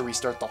want to have to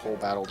restart the whole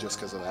battle just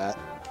because of that.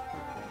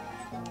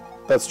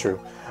 That's true.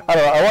 I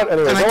don't know.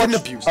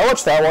 Anyways, I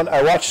watched that one.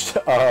 I watched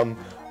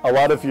a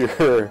lot of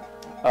your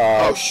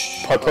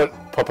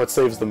Puppet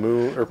Saves the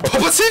Moon or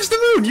Puppet Saves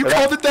the Moon. You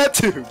called it that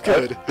too.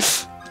 Good.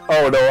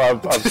 Oh no,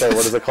 I'm sorry.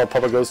 What is it called?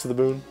 Puppet Goes to the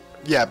Moon.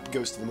 Yeah,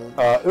 Goes to the Moon.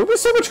 It would be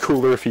so much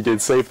cooler if he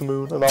did save the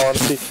moon. In all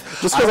honesty,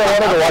 just because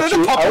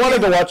I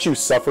wanted to watch you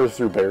suffer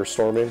through bear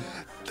storming.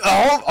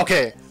 Oh,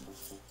 okay.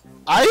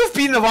 I have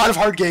beaten a lot of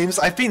hard games.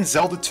 I've beaten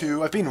Zelda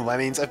 2. I've beaten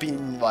Lemmings. I've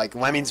beaten like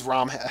Lemmings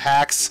ROM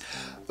hacks,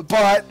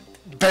 but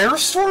Bear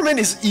Stormin'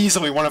 is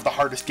easily one of the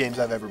hardest games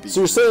I've ever beaten. So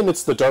you're saying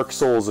it's the Dark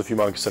Souls of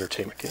humongous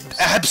entertainment games?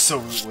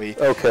 Absolutely.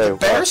 Okay.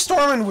 Bear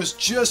Stormin' was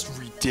just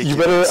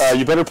ridiculous.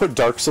 You better put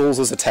Dark Souls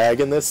as a tag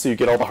in this, so you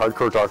get all the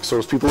hardcore Dark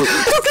Souls people. Like,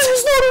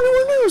 it's not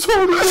anywhere near as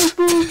hard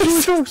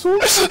as Dark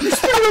Souls. You're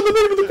speaking on the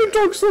name of the good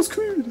Dark Souls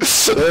community.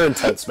 They're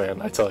intense, man.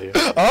 I tell you.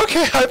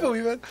 Okay, I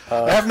believe it.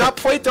 I have not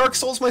played Dark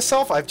Souls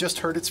myself. I've just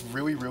heard it's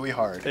really, really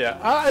hard.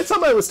 Yeah, it's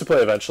on my list to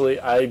play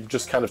eventually. I'm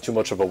just kind of too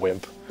much of a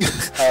wimp.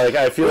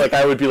 I feel like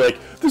I would be like,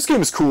 this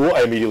game is cool.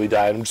 I immediately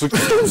die, and I'm just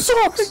like, this game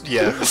sucks.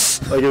 Yeah.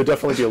 Like, it would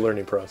definitely be a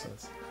learning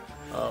process.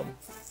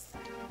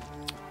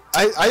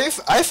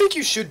 I think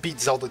you should beat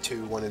Zelda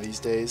 2 one of these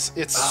days.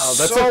 It's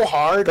that's so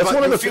hard, that's but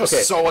one of you the feel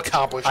so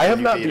accomplished. I have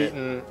when not you beat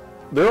beaten. it.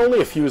 There are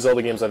only a few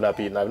Zelda games I've not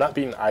beaten. I've not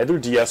beaten either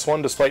DS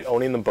one, despite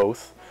owning them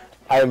both.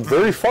 I am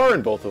very far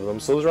in both of them,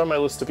 so those are on my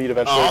list to beat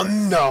eventually. Oh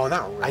no,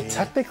 not really. I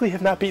technically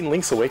have not beaten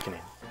Link's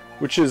Awakening,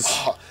 which is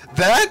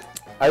that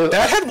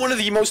had one of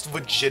the most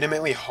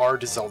legitimately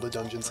hard Zelda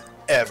dungeons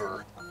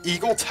ever.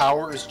 Eagle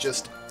Tower is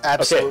just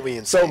absolutely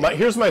insane. So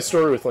here's my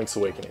story with Link's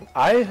Awakening.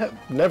 I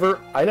never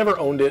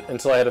owned it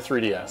until I had a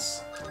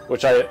 3DS,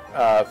 which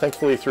I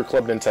thankfully through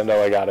Club Nintendo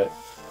I got it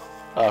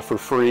for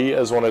free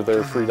as one of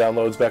their free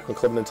downloads back when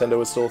Club Nintendo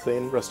was still a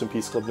thing. Rest in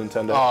peace, Club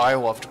Nintendo. Oh, I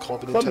loved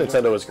Club Nintendo. Club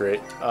Nintendo was great.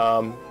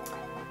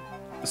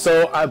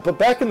 But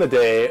back in the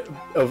day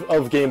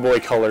of Game Boy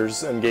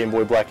Colors and Game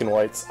Boy Black and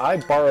Whites, I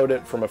borrowed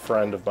it from a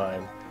friend of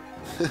mine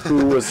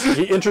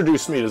he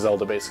introduced me to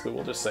Zelda, basically,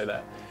 we'll just say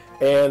that.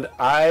 And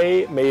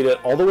I made it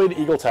all the way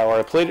to Eagle Tower.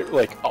 I played it,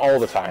 like, all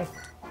the time.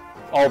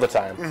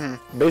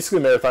 Basically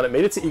marathon it,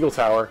 made it to Eagle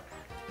Tower,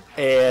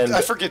 and...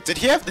 I forget, did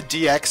he have the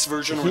DX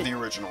version or the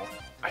original?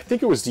 I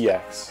think it was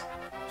DX.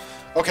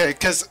 Okay,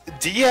 because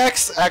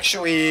DX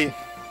actually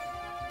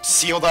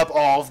sealed up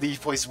all of the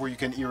places where you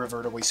can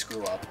irreversibly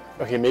screw up.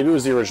 Okay, maybe it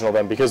was the original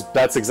then, because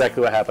that's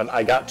exactly what happened.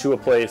 I got to a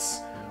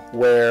place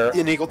where...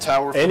 In Eagle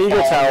Tower,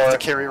 to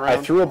carry around. I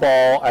threw a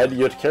ball.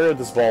 You had to carry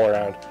this ball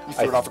around. You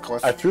threw it off a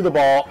cliff. I threw the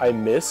ball, I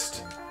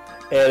missed,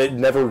 and it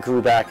never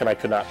grew back, and I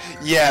could not...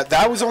 Yeah,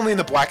 that was only in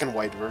the black and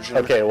white version.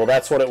 Okay, well,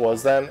 that's what it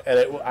was then,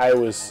 and I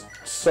was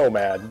so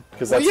mad,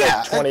 because that's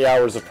like 20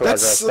 hours of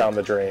progress down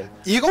the drain.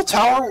 Eagle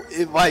Tower,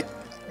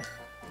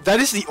 that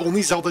is the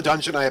only Zelda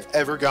dungeon I have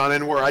ever gone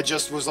in where I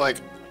just was like,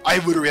 I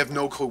literally have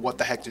no clue what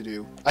the heck to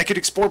do. I could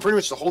explore pretty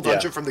much the whole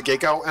dungeon from the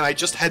get-go, and I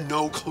just had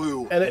no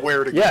clue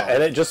where to go. Yeah,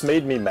 and it just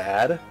made me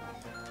mad.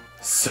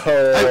 So...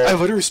 I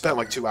literally spent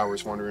like 2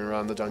 hours wandering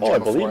around the dungeon. Oh, I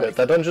believe it.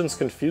 That dungeon's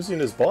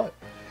confusing as butt.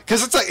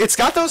 Because it's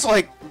got those,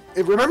 like...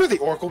 Remember the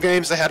Oracle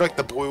games? They had, like,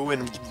 the blue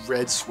and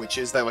red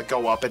switches that, like,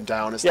 go up and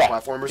down as the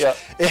platformers? Yeah.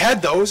 It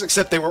had those,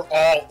 except they were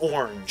all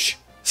orange.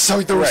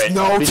 So there was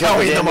no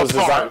telling them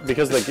apart.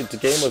 Because the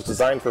game was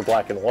designed for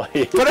black and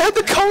white. But it had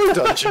the color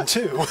dungeon,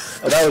 too.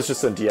 And that was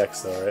just in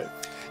DX, though, right?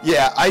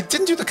 Yeah, I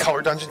didn't do the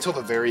color dungeon until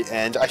the very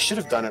end. I should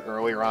have done it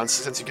earlier on,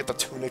 since you get the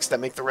tunics that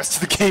make the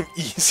rest of the game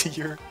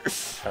easier.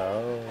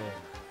 Oh.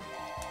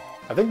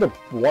 I think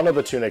one of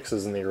the tunics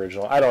is in the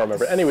original. I don't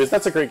remember. Anyways,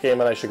 that's a great game,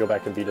 and I should go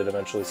back and beat it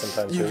eventually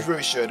sometime, too. You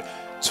really should.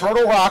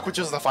 Turtle Rock, which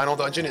is the final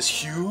dungeon, is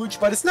huge,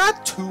 but it's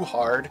not too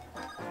hard.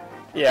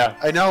 Yeah.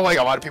 I know, like,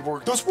 a lot of people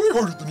were, that's way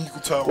harder than Eagle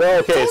Tower. Well,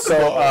 okay,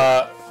 so,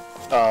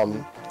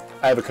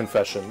 I have a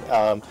confession.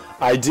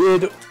 I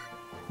did,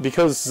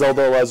 because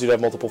Zelda allows you to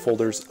have multiple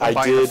folders, I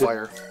did...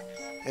 fire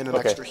and an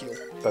extra heal.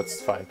 That's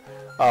fine.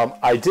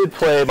 I did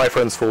play my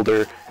friend's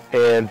folder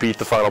and beat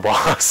the final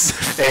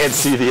boss and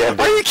see the ending.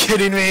 Are you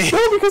kidding me?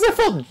 No, because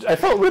I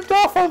felt ripped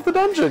off of the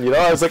dungeon, you know?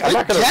 I was like, I'm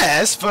not gonna...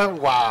 Yes, but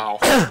wow.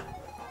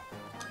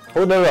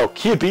 Oh, no,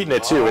 he had beaten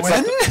it, too. It's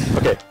when?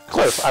 Okay,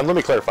 let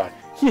me clarify.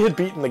 He had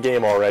beaten the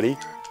game already,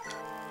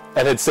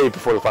 and had saved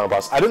before the final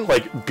boss. I didn't,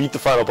 like, beat the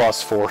final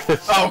boss for him.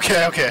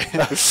 Okay.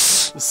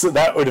 So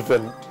that would have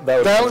been...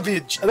 That would be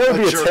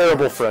a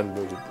terrible friend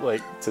move,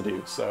 like, to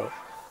do, so...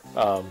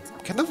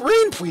 Can the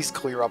rain please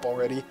clear up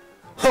already?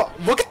 Huh,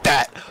 look at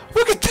that!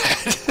 Look at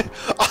that!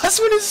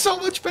 Oswin is so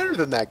much better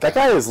than that guy. That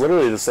guy is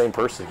literally the same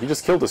person. He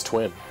just killed his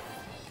twin.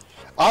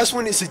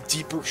 Oswin is a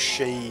deeper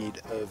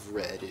shade of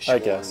reddish I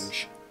guess.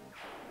 orange.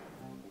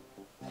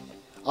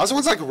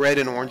 Oswin's like red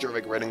and orange, or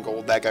like red and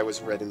gold. That guy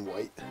was red and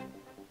white.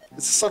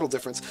 It's a subtle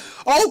difference.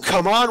 Oh,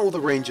 come on! Will the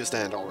rain just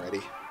end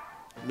already?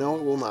 No,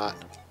 it will not.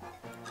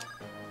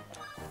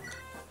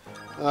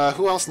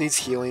 Who else needs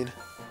healing?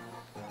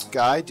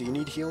 Guy, do you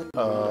need healing?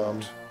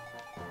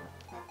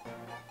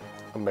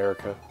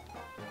 America.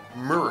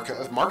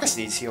 Marcus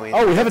needs healing.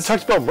 Oh, we haven't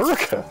talked about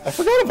Murica. I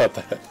forgot about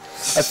that.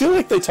 I feel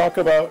like they talk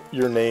about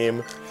your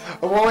name.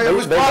 Well, it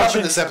was brought up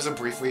in this episode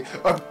briefly.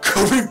 I'm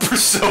coming,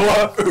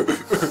 Priscilla!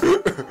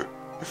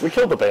 We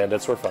killed the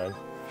bandits, we're fine.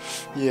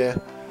 Yeah.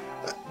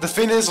 The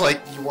thing is,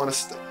 like, you want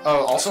to...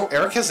 Oh, also,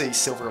 Eric has a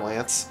silver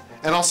lance.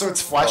 And also,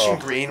 it's flashing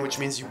green, which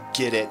means you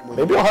get it. When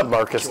Maybe I'll have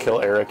Marcus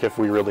kill Eric if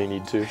we really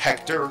need to.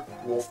 Hector,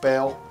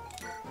 Wolfbale.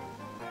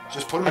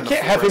 Just put him in the forest.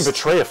 I can't have him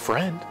betray a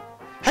friend.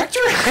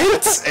 Hector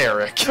hates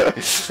Eric!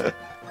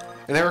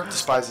 And Eric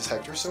despises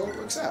Hector, so it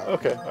works out.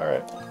 Okay,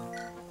 alright.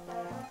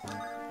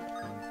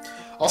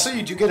 Also,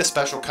 you do get a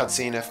special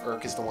cutscene if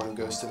Eric is the one who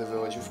goes to the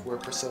village where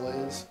Priscilla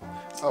is.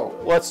 Oh.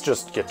 Let's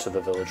just get to the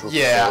village where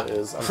Priscilla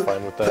is. I'm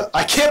fine with that.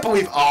 I can't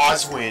believe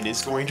Oswin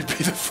is going to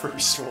be the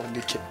first one to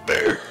get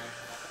there.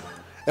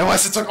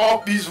 Unless it's like,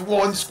 oh, he's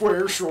one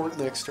square short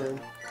next turn.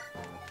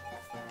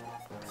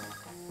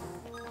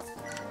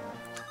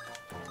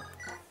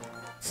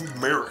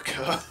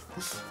 America.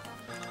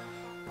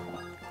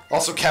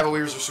 Also,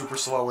 Cavaliers are super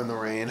slow in the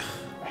rain.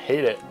 I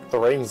hate it. The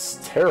rain's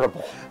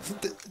terrible.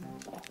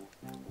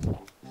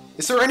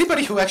 Is there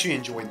anybody who actually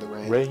enjoyed the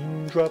rain?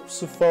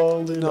 Raindrops are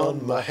falling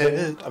on my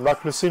head. I'm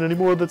not going to sing any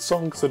more of that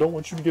song because I don't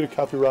want you to get a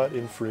copyright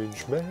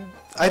infringement.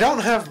 I don't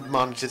have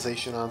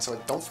monetization on, so I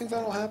don't think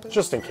that'll happen.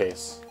 Just in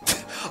case.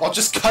 I'll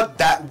just cut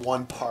that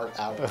one part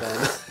out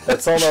then.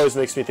 That song always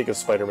makes me think of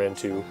Spider-Man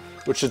 2,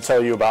 which should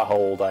tell you about how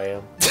old I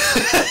am.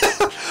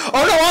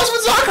 Oh no,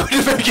 Oswin's not going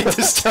to make it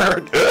this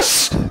turn!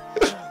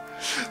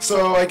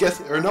 So I guess,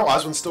 or no,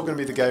 Oswin's still going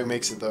to be the guy who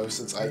makes it though,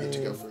 since I get to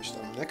go first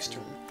on the next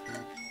turn.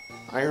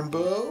 Iron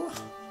Bow?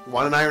 You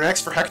want an Iron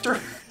Axe for Hector?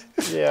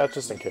 Yeah,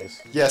 just in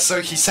case. Yeah,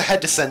 so he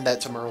had to send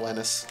that to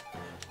Merlinus.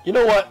 You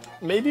know what?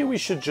 Maybe we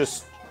should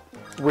just,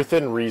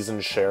 within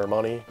reason, share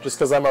money. Just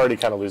because I'm already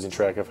kind of losing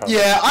track of how much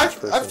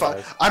I'm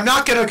fine. I'm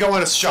not going to go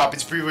on a shopping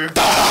spree where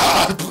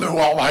blew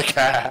all my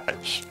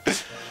cash.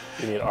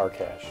 You mean our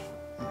cash?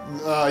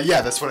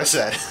 Yeah, that's what I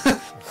said.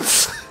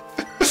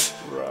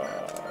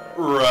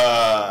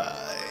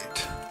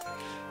 Right.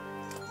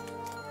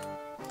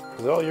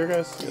 Is it all your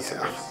guys?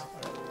 Yeah.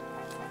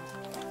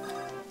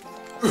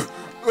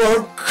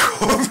 I'm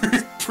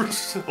coming,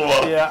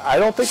 Priscilla. Yeah, I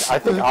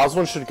think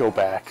Oswin should go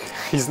back.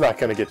 He's not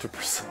gonna get to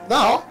Priscilla.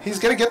 No, he's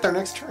gonna get there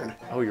next turn.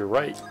 Oh, you're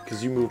right,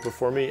 because you moved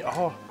before me.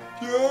 Oh.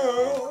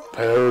 Yeah.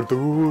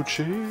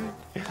 Perducci.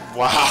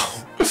 Wow.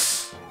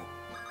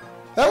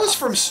 That was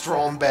from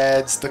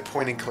Strongbad's The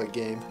Point and Click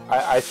game.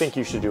 I think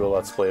you should do a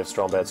Let's Play of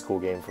Strongbad's Cool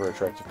Game for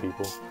attractive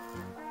people.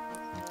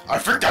 I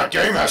think that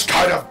game has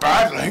kind of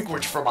bad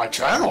language for my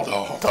channel,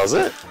 though. Does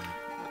it?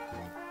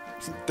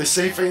 They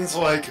say things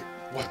like,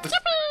 what the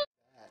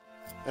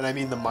and I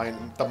mean the mild.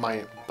 That's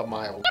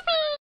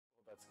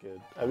good.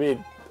 I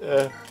mean,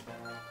 I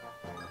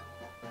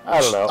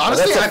don't know.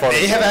 Honestly, I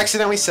may have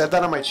accidentally said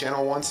that on my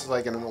channel once,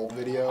 like in an old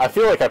video. I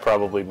feel like I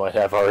probably might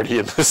have already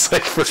in this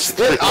like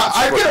first.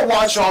 I'm gonna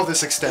watch all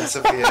this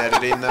extensively in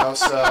editing though,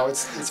 so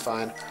it's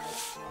fine.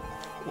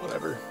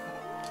 Whatever.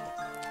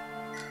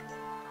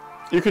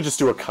 You could just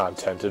do a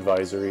content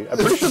advisory. I'm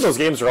pretty sure those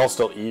games are all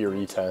still E or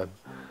E10.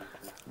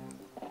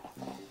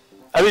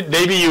 I mean,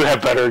 maybe you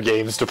have better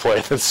games to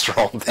play than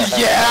Strongbad.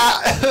 Yeah,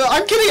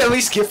 I'm getting at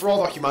least for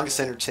all the Humongous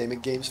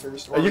Entertainment games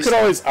first. You could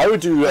always, I would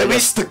do at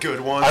least the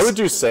good ones. I would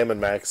do Sam and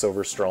Max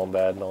over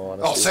Strongbad, in all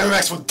honesty. Oh, Sam and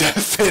Max will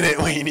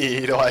definitely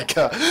need like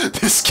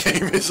this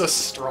game is a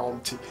strong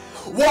team.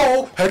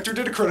 Whoa, Hector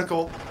did a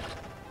critical.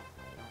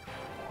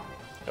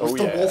 With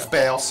the wolf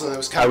bale, so it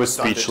was kind of. I was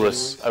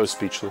speechless. I was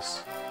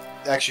speechless.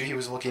 Actually, he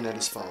was looking at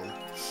his phone.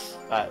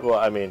 Well,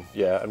 I mean,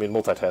 yeah, I mean,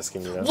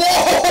 multitasking, you know.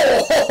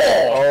 Whoa!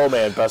 Oh,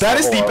 man, that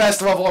is the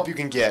best level up you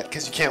can get,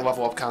 because you can't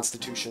level up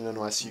Constitution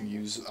unless you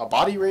use a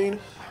body ring,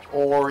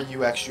 or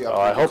you actually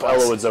upgrade I hope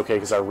Eliwood's okay,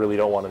 because I really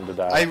don't want him to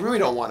die. I really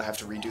don't want to have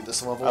to redo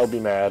this level. I'll be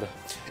mad.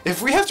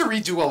 If we have to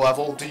redo a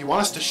level, do you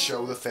want us to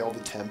show the failed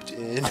attempt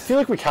in? I feel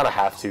like we kind of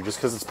have to, just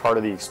because it's part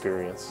of the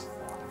experience.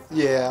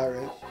 Yeah,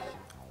 alright.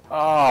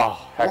 Oh,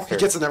 Hector. Well, he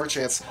gets another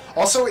chance.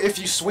 Also, if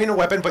you swing a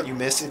weapon but you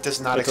miss, it does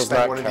not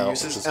expend one of the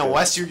uses,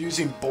 unless you're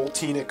using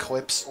Bolting,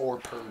 Eclipse, or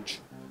Purge.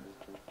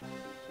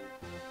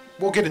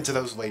 We'll get into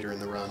those later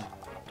in the run.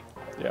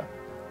 Yeah.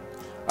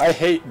 I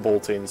hate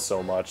Bolting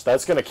so much.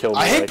 That's gonna kill me.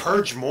 I hate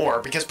Purge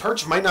more, because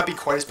Purge might not be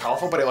quite as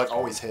powerful, but it like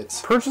always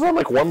hits. Purge is on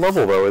like one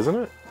level though, isn't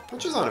it?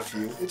 Purge is on a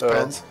few. It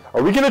depends.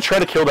 Are we gonna try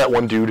to kill that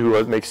one dude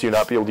who makes you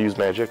not be able to use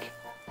magic?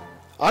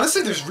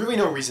 Honestly, there's really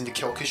no reason to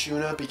kill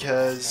Kashuna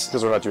because...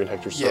 Because we're not doing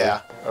Hector's story.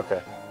 Yeah.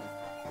 Okay.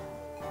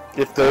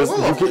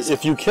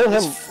 If you kill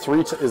him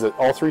is it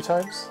all 3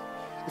 times?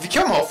 If you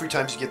kill him all 3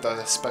 times, you get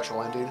the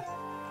special ending.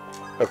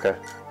 Okay.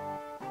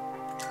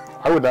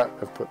 I would not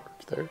have put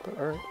there, but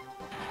alright.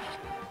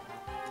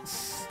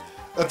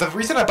 The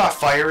reason I bought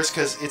Fire is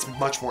because it's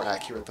much more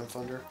accurate than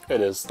Thunder. It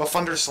is. But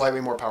Thunder is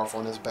slightly more powerful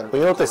and is better. Well,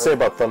 you know what they say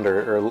about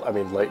Thunder, or I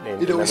mean lightning,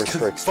 it never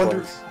strikes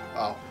twice.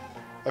 Oh.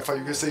 I thought you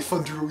were going to say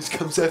Thunder always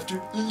comes after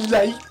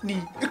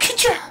lightning.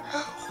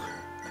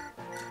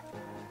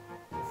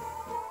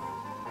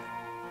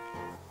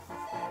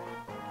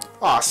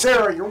 Aw,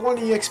 Sarah, you're 1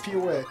 EXP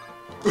away.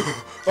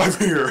 I'm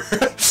here.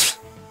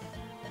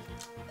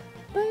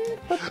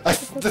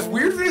 The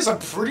weird thing is, I'm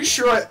pretty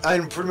sure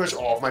I'm pretty much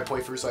all of my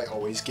playthroughs I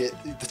always get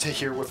to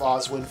hear with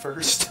Oswin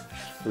first.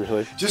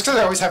 Really? Just because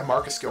I always have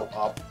Marcus go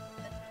up.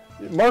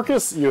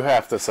 Marcus, you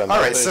have to send.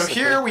 Alright, so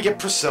here we get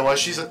Priscilla.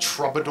 She's a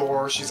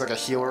troubadour. She's like a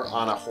healer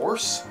on a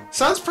horse.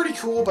 Sounds pretty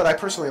cool, but I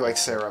personally like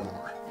Sarah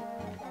more.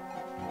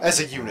 As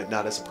a unit,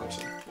 not as a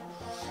person.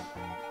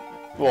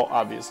 Well,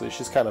 obviously,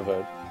 she's kind of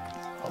a...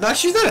 No,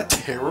 she's not a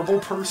terrible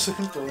person,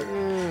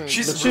 but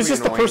she's really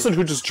just annoying. the person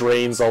who just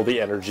drains all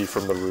the energy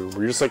from the room.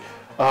 Where you're just like,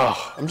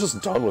 oh, I'm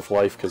just done with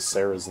life because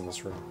Sarah's in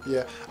this room.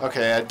 Yeah,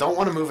 okay, I don't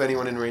want to move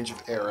anyone in range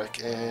of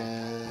Eric,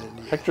 and...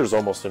 Yeah. Hector's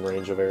almost in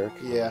range of Eric.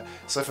 Yeah,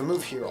 so if I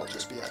move here, I'll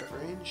just be out of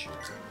range.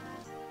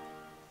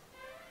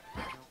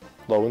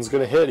 Lowen's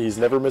gonna hit. He's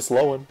never missed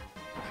Lowen.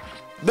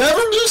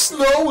 Never miss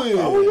Lowen!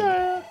 Oh,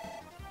 yeah!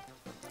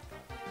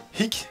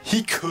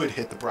 He could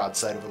hit the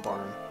broadside of a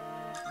barn.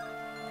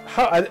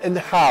 How? And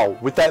how?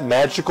 With that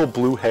magical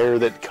blue hair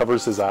that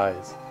covers his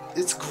eyes.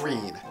 It's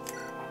green.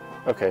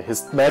 Okay,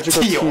 his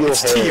magical teal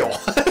It's hair. teal.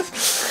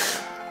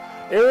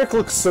 Eric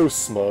looks so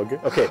smug.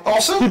 Okay.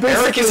 Also,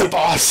 Eric is a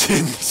boss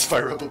in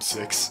Fire Emblem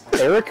 6.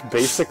 Eric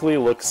basically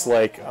looks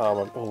like,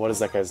 what is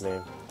that guy's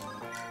name?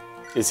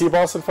 Is he a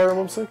boss in Fire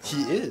Emblem 6?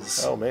 He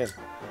is. Oh, man.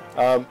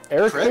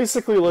 Eric Crit?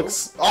 basically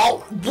looks... Oh,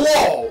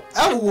 whoa!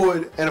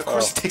 Eliwood! And of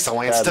course he takes a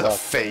lance bad to the luck.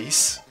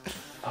 face.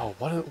 Oh,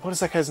 what is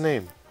that guy's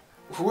name?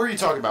 Who are you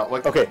talking about?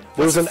 Like, Okay,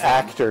 there's an from?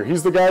 actor.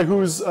 He's the guy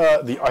who's,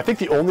 I think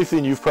the only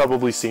thing you've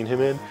probably seen him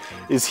in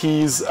is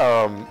he's,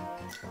 like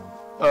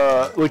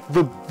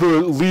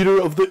the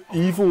leader of the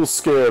Evil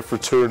Scare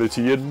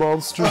Fraternity in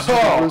Monsters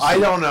Oh, University. I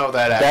don't know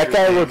that actor. That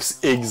guy looks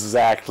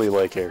exactly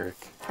like Eric.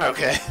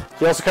 Okay.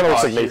 He also kind of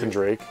looks like here. Nathan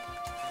Drake.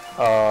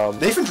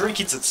 Nathan Drake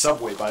eats at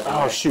Subway, by the way.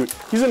 Oh, shoot.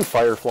 He's in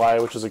Firefly,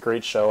 which is a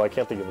great show. I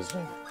can't think of his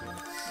name.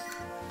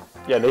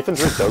 Yeah, Nathan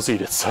Drake does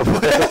eat at Subway.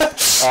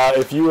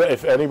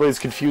 If anybody's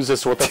confused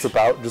as to what that's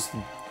about, just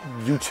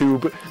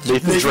YouTube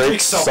Nathan Drake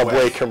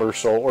Subway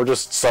commercial, or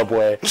just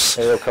Subway, and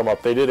it'll come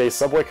up. They did a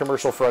Subway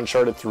commercial for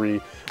Uncharted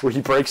 3, where he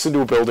breaks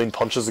into a building,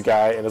 punches a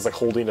guy, and is like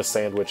holding a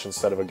sandwich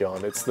instead of a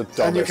gun. It's the dumbest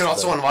And you can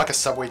also thing. unlock a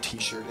Subway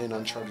t-shirt in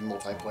Uncharted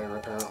multiplayer,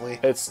 apparently.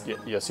 Yes, you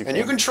can. And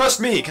you can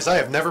trust me, because I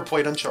have never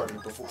played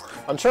Uncharted before.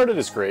 Uncharted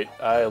is great.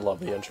 I love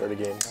the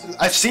Uncharted games.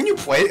 I've seen you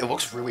play it. It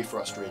looks really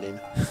frustrating.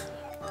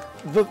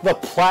 The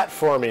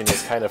platforming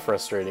is kind of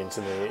frustrating to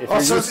me. If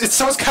It's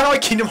kind of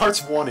like Kingdom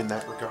Hearts 1 in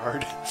that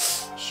regard.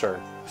 Sure.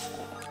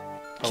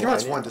 Kingdom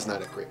Hearts 1 does not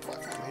have great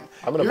platforming.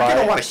 I'm gonna You're buy...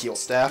 going to want a heal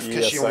staff,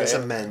 because she Yes, only I has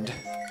am. amend.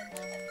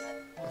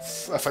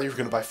 I thought you were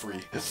going to buy free.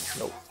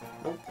 Nope.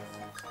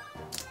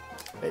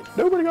 Hey,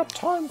 nobody got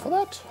time for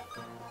that.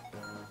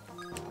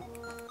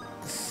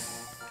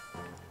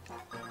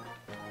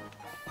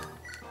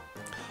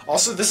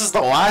 Also, this is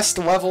the last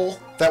level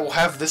that will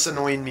have this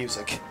annoying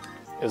music.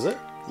 Is it?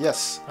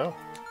 Yes. Oh.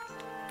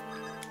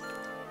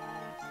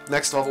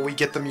 Next level, we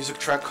get the music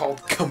track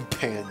called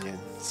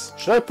Companions.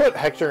 Should I put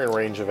Hector in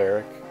range of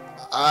Eric?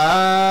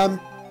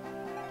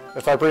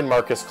 If I bring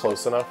Marcus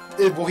close enough?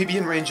 Will he be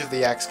in range of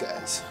the axe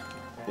guys?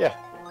 Yeah.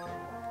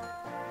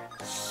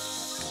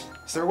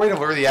 Is there a way to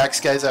lure the axe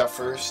guys out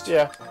first?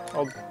 Yeah.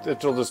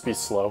 It'll just be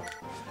slow.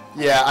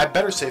 Yeah, I'm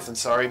better safe than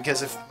sorry,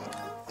 because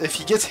if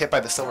he gets hit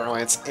by the Silver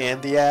Lance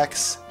and the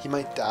axe, he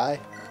might die.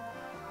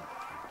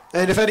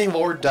 And if any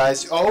lord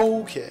dies,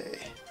 okay.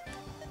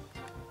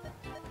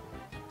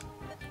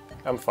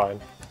 I'm fine.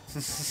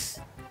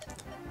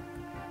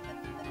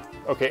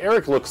 Okay,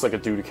 Eric looks like a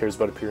dude who cares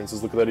about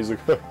appearances. Look at that, he's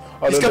like,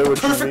 I He's don't got know the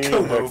what you perfect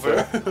mean, comb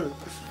over. Hector.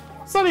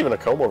 It's not even a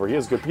comb over. He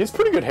has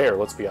pretty good hair,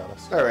 let's be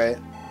honest. Alright.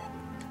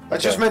 I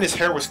just meant his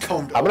hair was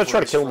combed over. I'm gonna try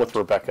to his kill him with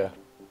front. Rebecca.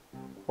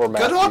 Or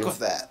Matthew. Good luck with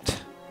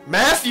that.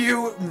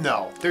 Matthew?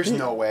 No, there's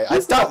no way. I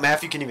doubt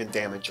Matthew can even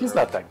damage her. He's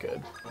not that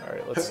good.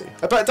 Alright, let's see.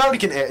 I doubt he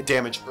can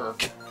damage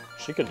Urk.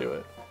 She could do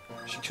it.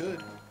 She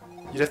could.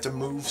 You'd have to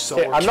move so.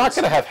 Okay, I'm not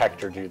gonna have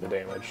Hector do the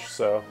damage,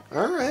 so...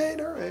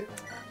 Alright, alright.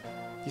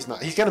 He's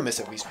not. He's gonna miss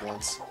at least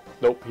once.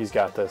 Nope, he's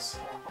got this.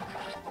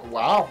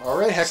 Wow,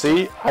 alright, Hector.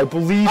 See? I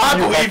believe I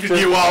you, believed Hector. in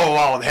you all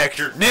along,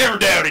 Hector. Never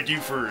doubted you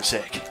for a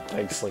second.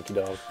 Thanks, Slinky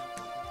Dog.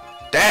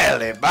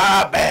 Dally,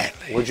 bye,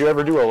 badly. Would you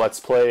ever do a Let's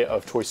Play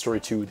of Toy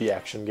Story 2, the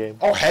action game?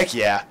 Oh, heck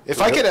yeah.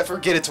 If I could ever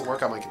get it to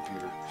work on my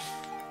computer.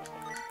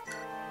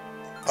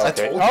 Okay, I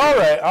told you.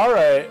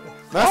 alright.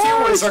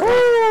 Matthew was like...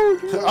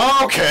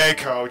 Okay,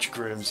 Coach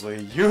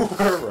Grimsley, you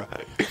were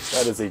right.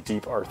 That is a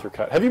deep Arthur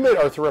cut. Have you made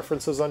Arthur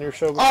references on your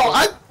show before?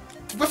 Oh,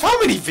 with how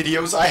many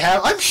videos I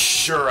have, I'm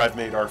sure I've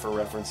made Arthur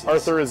references.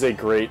 Arthur is a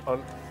great,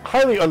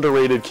 highly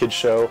underrated kid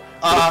show.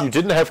 If you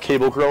didn't have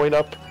cable growing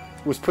up,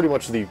 it was pretty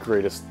much the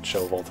greatest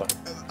show of all time.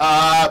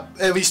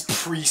 At least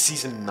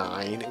pre-season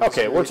 9.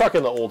 Okay, we're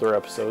talking the older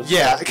episodes.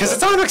 Yeah, because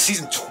it's on like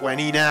season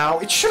 20 now.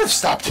 It should have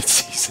stopped at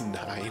season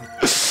 9.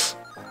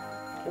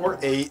 Or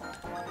 8.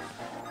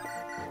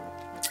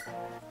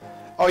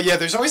 Oh yeah,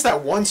 theyr's always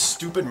that one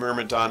stupid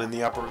Myrmidon in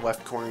the upper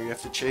left corner you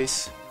have to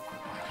chase.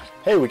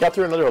 Hey, we got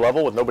through another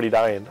level with nobody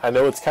dying. I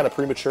know it's kind of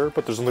premature,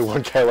 but there's only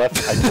one guy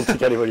left. I don't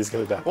think anybody's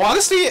going to die. Well,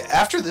 honestly,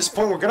 after this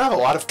point, we're going to have a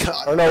lot of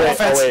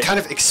kind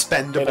of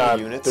expendable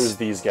units. There's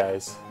these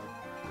guys.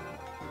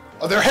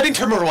 Oh, they're heading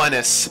to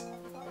Merlenus.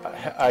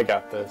 I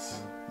got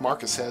this.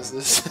 Marcus has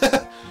this.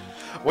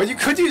 Well, you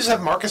could just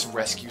have Marcus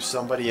rescue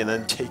somebody and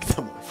then take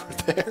them over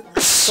there.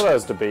 That's what I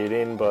was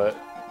debating, but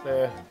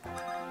I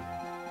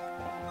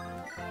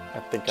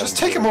think just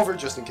take him over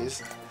just in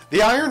case.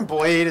 The Iron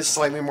Blade is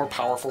slightly more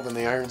powerful than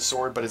the Iron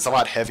Sword, but it's a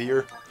lot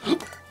heavier.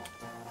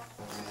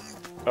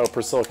 Oh,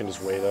 Priscilla can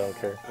just wait, I don't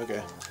care.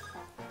 Okay.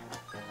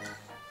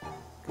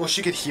 Well,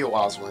 she could heal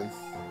Oswin.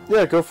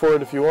 Yeah, go for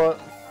it if you want.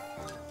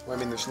 Well, I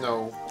mean, there's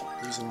no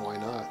reason why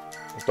not.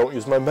 Don't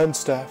use my mend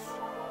staff.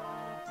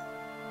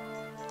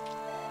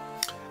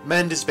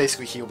 Mend is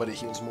basically heal, but it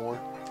heals more.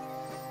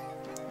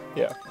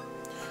 Yeah.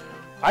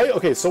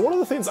 Okay, so one of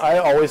the things I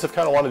always have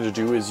kind of wanted to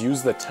do is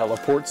use the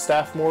teleport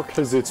staff more,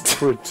 because it's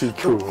pretty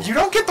cool. You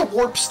don't get the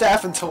warp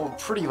staff until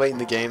pretty late in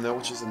the game, though,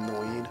 which is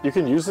annoying. You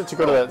can use it to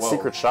go to that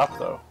secret shop,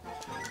 though.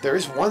 There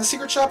is one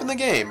secret shop in the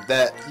game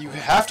that you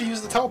have to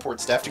use the teleport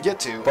staff to get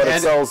to. But it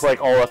sells,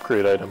 like, all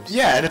upgrade items.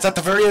 Yeah, and it's at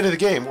the very end of the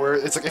game, where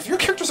it's like, if your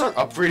characters aren't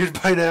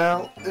upgraded by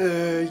now,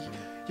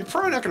 you're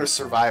probably not going to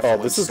survive. Oh,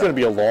 this is going to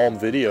be a long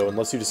video,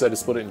 unless you decide to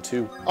split it in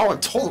two. Oh,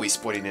 I'm totally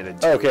splitting it in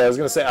two. Okay, I was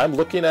going to say, I'm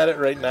looking at it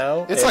right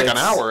now. It's like an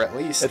hour, at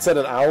least. It's at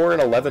an hour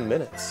and 11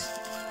 minutes.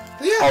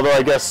 Yeah. Although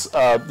I guess,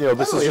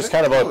 this is just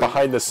kind of a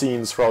behind the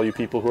scenes for all you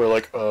people who are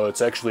like, oh,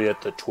 it's actually at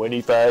the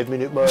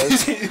 25-minute mark.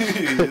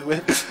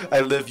 I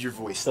love your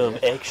voice.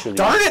 Actually.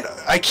 Darn it!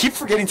 I keep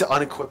forgetting to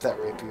unequip that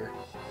rapier.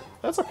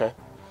 That's okay.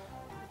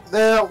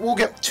 We'll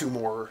get two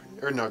more,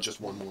 or no, just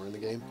one more in the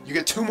game. You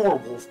get two more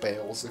wolf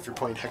bales if you're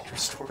playing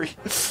Hector's story.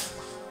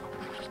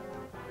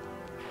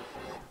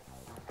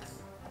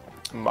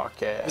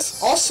 Marquess.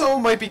 This also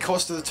might be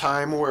close to the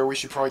time where we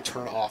should probably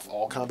turn off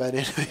all combat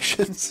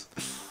animations.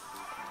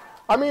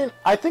 I mean,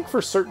 I think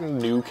for certain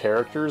new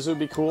characters it would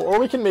be cool, or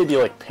we can maybe,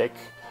 like, pick.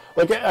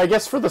 Like, I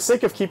guess for the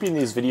sake of keeping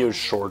these videos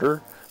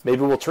shorter,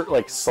 maybe we'll,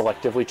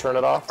 selectively turn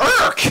it off.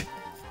 Urk!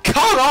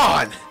 Come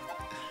on!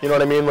 You know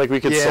what I mean? Like, we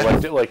could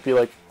select it, like, be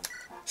like...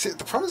 See,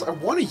 the problem is I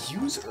want to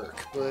use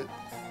Urk, but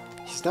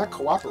he's not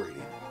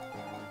cooperating.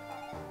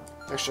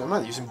 Actually, I'm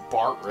not using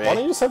Bart Ray. Why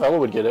don't you just have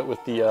Eliwood get it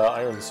with the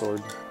Iron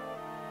Sword?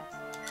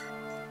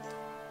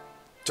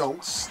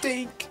 Don't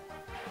stink!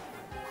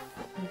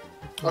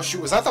 Oh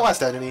shoot, was that the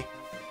last enemy?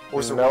 Or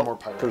is there one more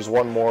pirate? There's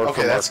one more.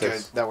 Okay, that's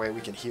good. That way we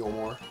can heal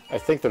more. I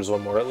think there's one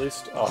more at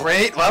least. Oh.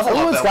 Great level up.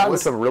 Everyone's gotten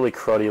some really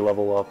cruddy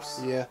level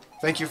ups. Yeah.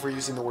 Thank you for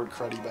using the word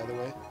cruddy, by the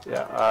way.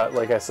 Yeah,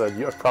 like I said,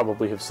 you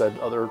probably have said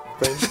other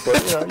things,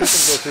 but you can go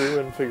through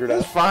and figure it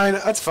out. That's fine.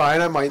 That's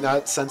fine. I might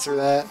not censor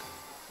that.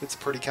 It's a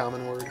pretty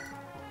common word.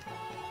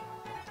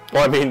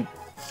 Well, I mean,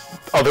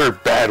 other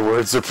bad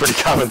words are pretty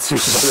common too.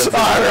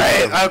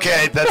 Alright,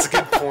 okay, that's a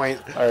good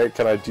point. Alright,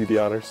 can I do the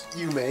honors?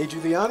 You may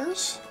do the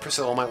honors.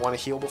 Priscilla might want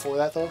to heal before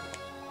that, though.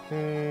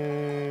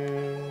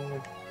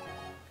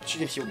 She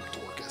can heal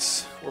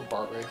Dorcas, or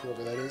Bartray,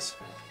 whoever that is.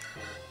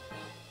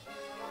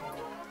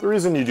 The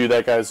reason you do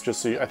that, guys,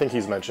 just so I think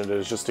he's mentioned it,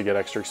 is just to get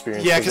extra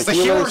experience. Yeah, because the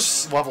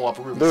healers level up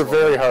really They're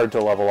very hard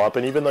to level up,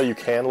 and even though you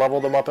can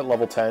level them up at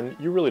level 10,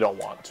 you really don't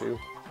want to.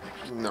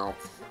 No.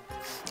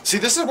 See,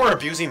 this is where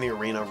abusing the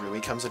arena really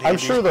comes in handy.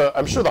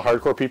 I'm sure the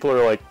hardcore people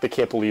are like, they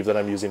can't believe that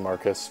I'm using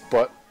Marcus,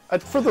 but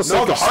for the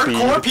sake of speed... No,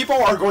 the hardcore people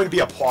are going to be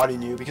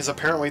applauding you, because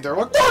apparently they're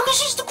like,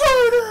 Marcus is the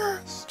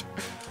greatest!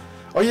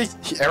 Oh yeah,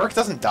 Eric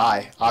doesn't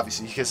die,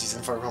 obviously, because he's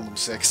in Fire Emblem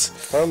 6.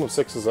 Fire Emblem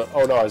 6 is a...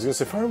 Oh no, I was going to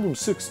say Fire Emblem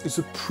 6 is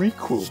a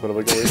prequel, but I'm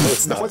like, no,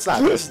 it's not. No, it's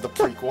not. This is the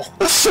prequel.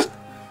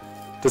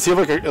 Does he have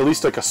like at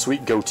least like a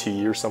sweet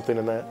goatee or something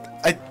in that?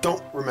 I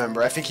don't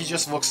remember. I think he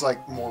just looks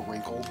like more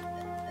wrinkled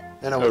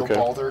and a little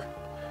balder.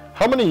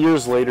 How many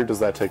years later does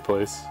that take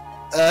place?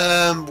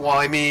 Well,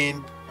 I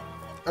mean,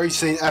 are you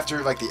saying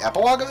after like the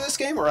epilogue of this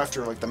game or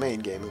after like the main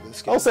game of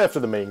this game? I'll say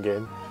after the main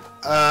game.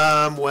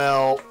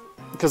 Well,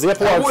 because the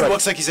epilogue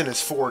looks like he's in his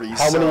 40s.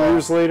 How many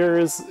years later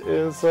is?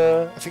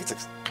 I think it's like,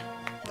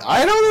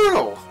 I don't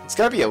know. It's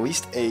got to be at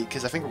least 8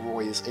 because I think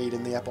Roy is 8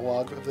 in the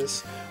epilogue of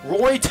this.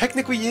 Roy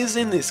technically is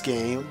in this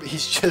game.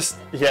 He's just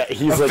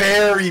he's a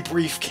very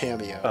brief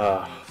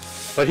cameo.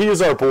 But he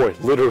is our boy,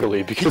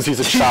 literally, because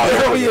he's a child. He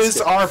literally is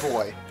our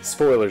boy.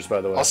 Spoilers,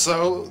 by the way.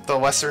 Also, the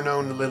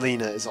lesser-known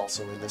Lilina is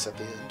also in this at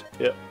the end.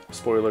 Yep,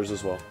 spoilers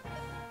as well.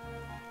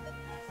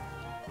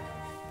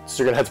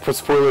 So you're gonna have to put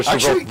spoilers for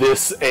both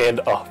this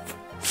and up.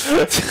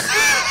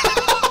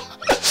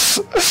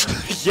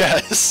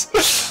 Yes.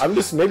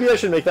 Maybe I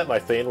should make that my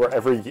thing, where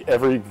every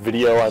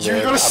video I'm in,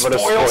 I'm gonna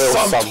spoil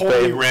some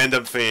totally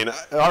random thing.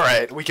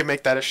 Alright, we can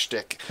make that a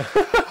shtick.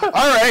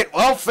 Alright,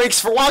 well, thanks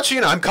for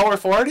watching. I'm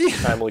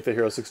Colorful40. I'm Link the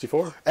Hero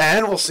 64.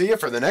 And we'll see you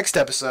for the next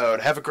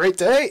episode. Have a great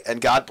day,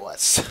 and God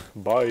bless.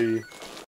 Bye.